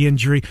Florida with the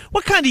injury,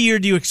 what kind of year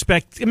do you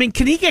expect? I mean,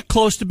 can he get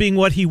close to being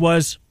what he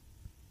was?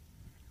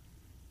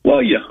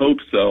 Well, you hope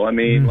so. I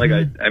mean,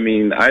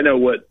 I know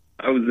what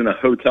I was in a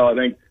hotel, I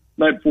think,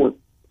 night before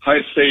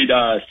High State,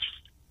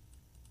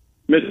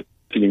 Mississippi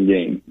Michigan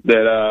game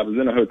that I was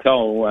in a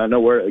hotel. And I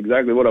know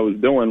exactly what I was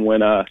doing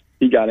when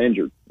he got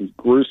injured. It was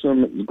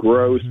gruesome. It was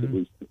gross. It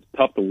was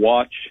tough to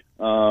watch.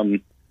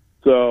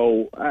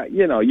 So,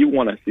 you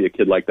want to see a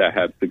kid like that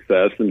have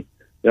success. And,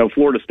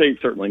 Florida State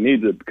certainly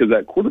needs it because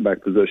that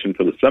quarterback position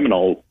for the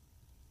Seminoles,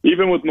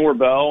 even with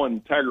Norvell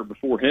and Taggart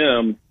before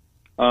him,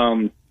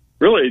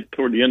 really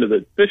toward the end of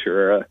the Fisher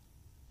era,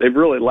 they've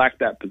really lacked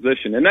that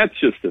position. And that's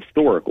just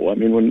historical. I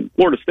mean, when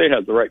Florida State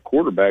has the right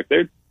quarterback,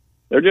 they're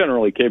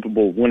generally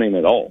capable of winning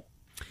it all.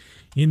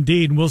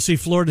 Indeed. We'll see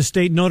Florida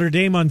State Notre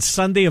Dame on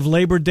Sunday of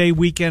Labor Day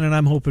weekend, and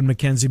I'm hoping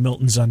Mackenzie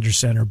Milton's under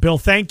center. Bill,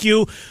 thank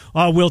you.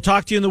 We'll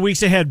talk to you in the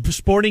weeks ahead.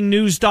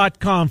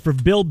 Sportingnews.com for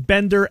Bill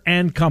Bender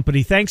and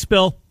company. Thanks,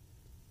 Bill.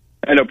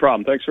 Hey, no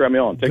problem. Thanks for having me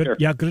on. Take care.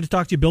 Yeah, good to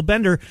talk to you. Bill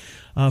Bender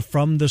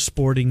from the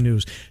Sporting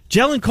News.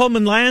 Jalen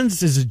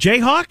Coleman-Lands is a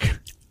Jayhawk?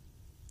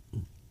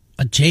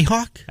 A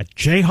Jayhawk? A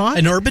Jayhawk?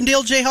 An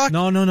Urbandale Jayhawk?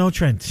 No,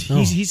 Trent. Oh.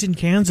 He's in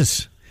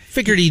Kansas.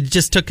 Figured he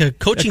just took a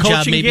coaching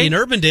job maybe gig? in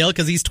Urbandale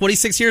because he's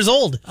 26 years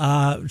old.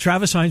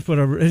 Travis Hines put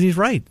over, and he's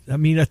right. I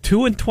mean, a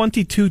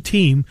 2-22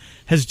 team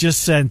has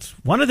just sent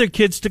one of their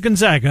kids to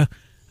Gonzaga,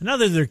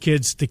 another of their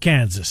kids to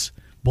Kansas.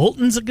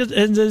 Bolton's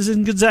is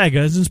in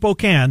Gonzaga, is in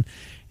Spokane,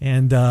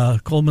 and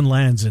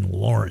Coleman-Lands in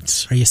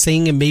Lawrence. Are you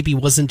saying it maybe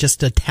wasn't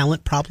just a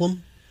talent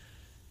problem?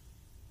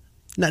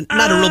 Not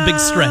a real big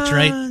stretch,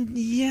 right?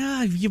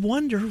 Yeah, you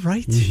wonder,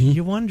 right? Mm-hmm.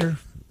 You wonder.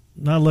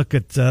 Now look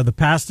at the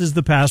past is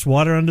the past.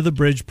 Water under the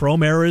bridge.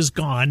 Prom era is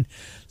gone.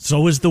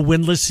 So is the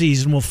winless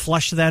season. We'll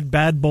flush that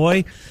bad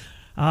boy,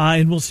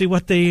 and we'll see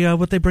what they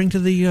bring to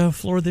the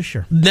floor this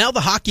year. Now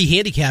the hockey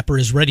handicapper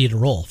is ready to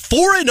roll.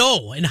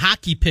 4-0 in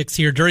hockey picks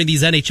here during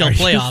these NHL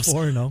playoffs.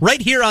 4-0?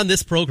 Right here on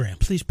this program.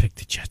 Please pick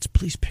the Jets.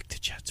 Please pick the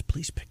Jets.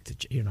 Please pick the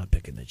Jets. You're not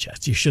picking the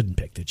Jets. You shouldn't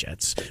pick the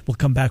Jets. We'll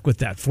come back with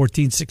that.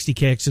 1460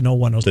 KXNO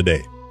 106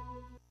 today.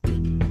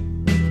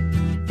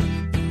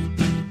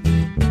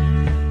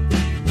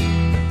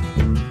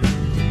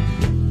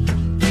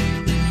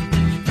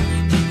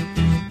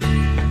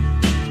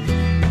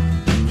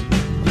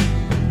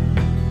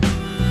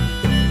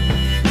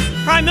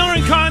 Hi, Miller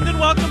and Condon.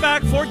 Welcome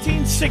back.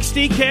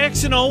 1460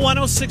 KXNO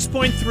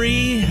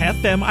 106.3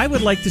 FM. I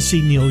would like to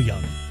see Neil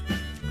Young.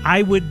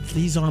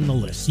 He's on the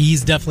list.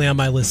 He's definitely on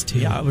my list, too.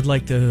 Yeah, I would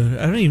like to.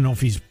 I don't even know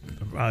if he's.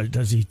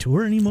 Does he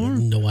tour anymore?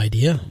 No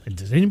idea.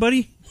 Does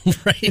anybody?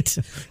 Right.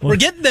 We're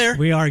getting there.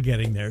 We are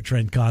getting there,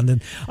 Trent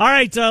Condon. All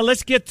right,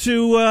 let's get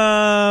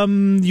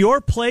to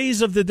your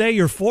plays of the day.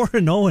 You're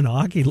 4-0 in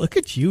hockey. Look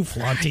at you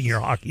flaunting your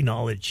hockey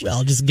knowledge.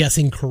 Well, just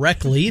guessing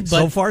correctly. But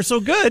so far,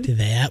 so good.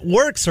 That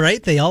works,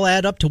 right? They all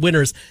add up to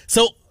winners.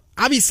 So,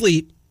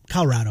 obviously,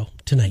 Colorado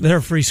tonight.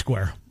 They're free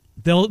square.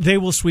 They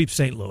will sweep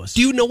St. Louis.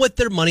 Do you know what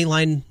their money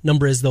line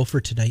number is, though,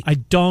 for tonight? I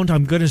don't.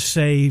 I'm going to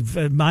say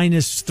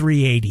minus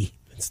 380.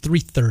 It's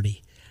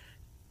 330.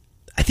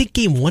 I think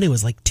game one, it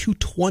was like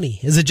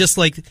 220. Is it just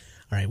like,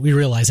 all right, we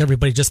realize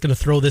everybody's just going to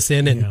throw this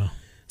in and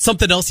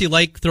something else you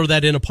like, throw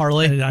that in a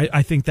parlay?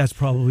 I think that's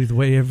probably the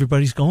way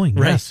everybody's going.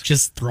 Right. Yes.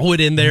 Just throw it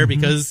in there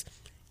because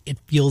it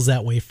feels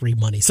that way, free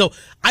money. So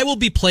I will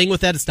be playing with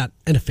that. It's not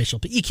an official,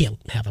 but you can't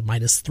have a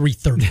minus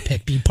 330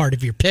 pick be part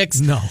of your picks.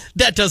 No.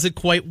 That doesn't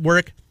quite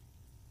work.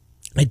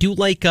 I do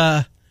like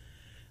I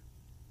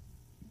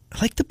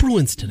like the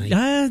Bruins tonight.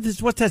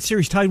 What's that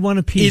series? Tied 1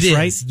 apiece,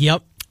 right?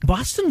 Yep.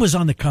 Boston was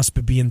on the cusp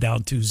of being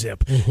down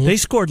 2-zip. They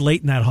scored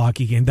late in that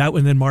hockey game. That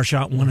one, then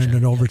Marchand won it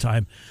in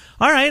overtime.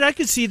 All right, I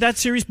could see that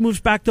series moves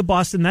back to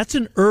Boston. That's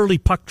an early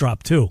puck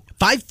drop, too.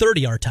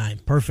 5:30 our time.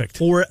 Perfect.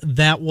 For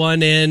that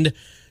one. And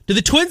do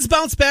the Twins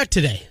bounce back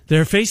today?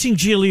 They're facing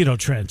Giolito,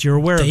 Trent. You're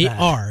aware of that. They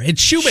are.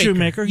 It's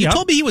Shoemaker. You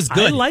told me he was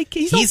good.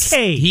 He's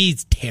okay.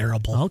 He's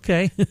terrible.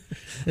 Okay.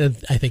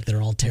 I think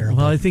they're all terrible.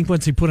 Well, I think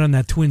once he put on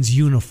that Twins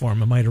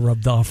uniform, it might have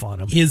rubbed off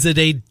on him. Is it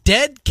a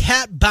dead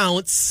cat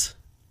bounce?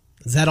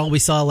 Is that all we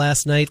saw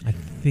last night? I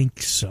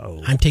think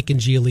so. I'm taking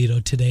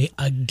Giolito today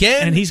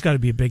again. And he's got to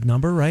be a big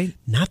number, right?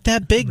 Not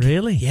that big.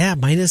 Really? Yeah,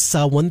 minus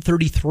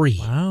 133.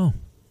 Wow.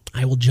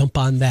 I will jump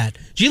on that.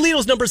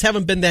 Giolito's numbers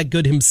haven't been that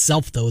good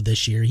himself, though,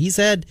 this year. He's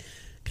had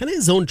kind of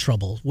his own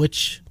trouble,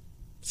 which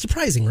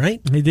surprising,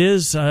 right? It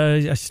is.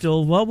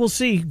 We'll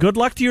see. Good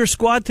luck to your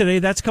squad today.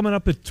 That's coming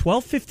up at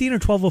 12:15 or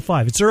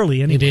 12:05. It's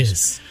early anyways. It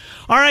is.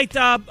 All right,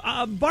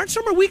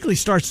 Barnstormer Weekly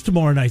starts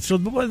tomorrow night, so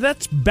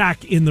that's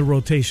back in the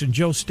rotation.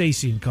 Joe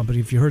Stacy and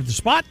company, if you heard the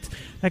spot,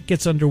 that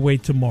gets underway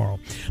tomorrow.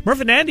 Murph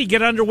and Andy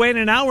get underway in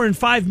an hour and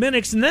 5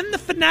 minutes, and then the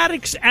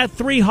Fanatics at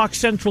 3, Hawk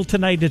Central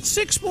tonight at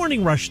 6.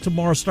 Morning Rush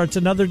tomorrow starts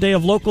another day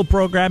of local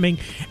programming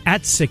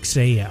at 6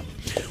 a.m.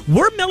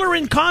 We're Miller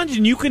and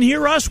Condon. You can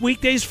hear us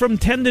weekdays from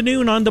 10 to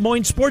noon on Des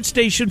Moines Sports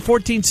Station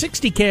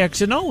 1460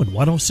 KXNO and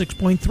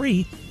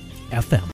 106.3 FM.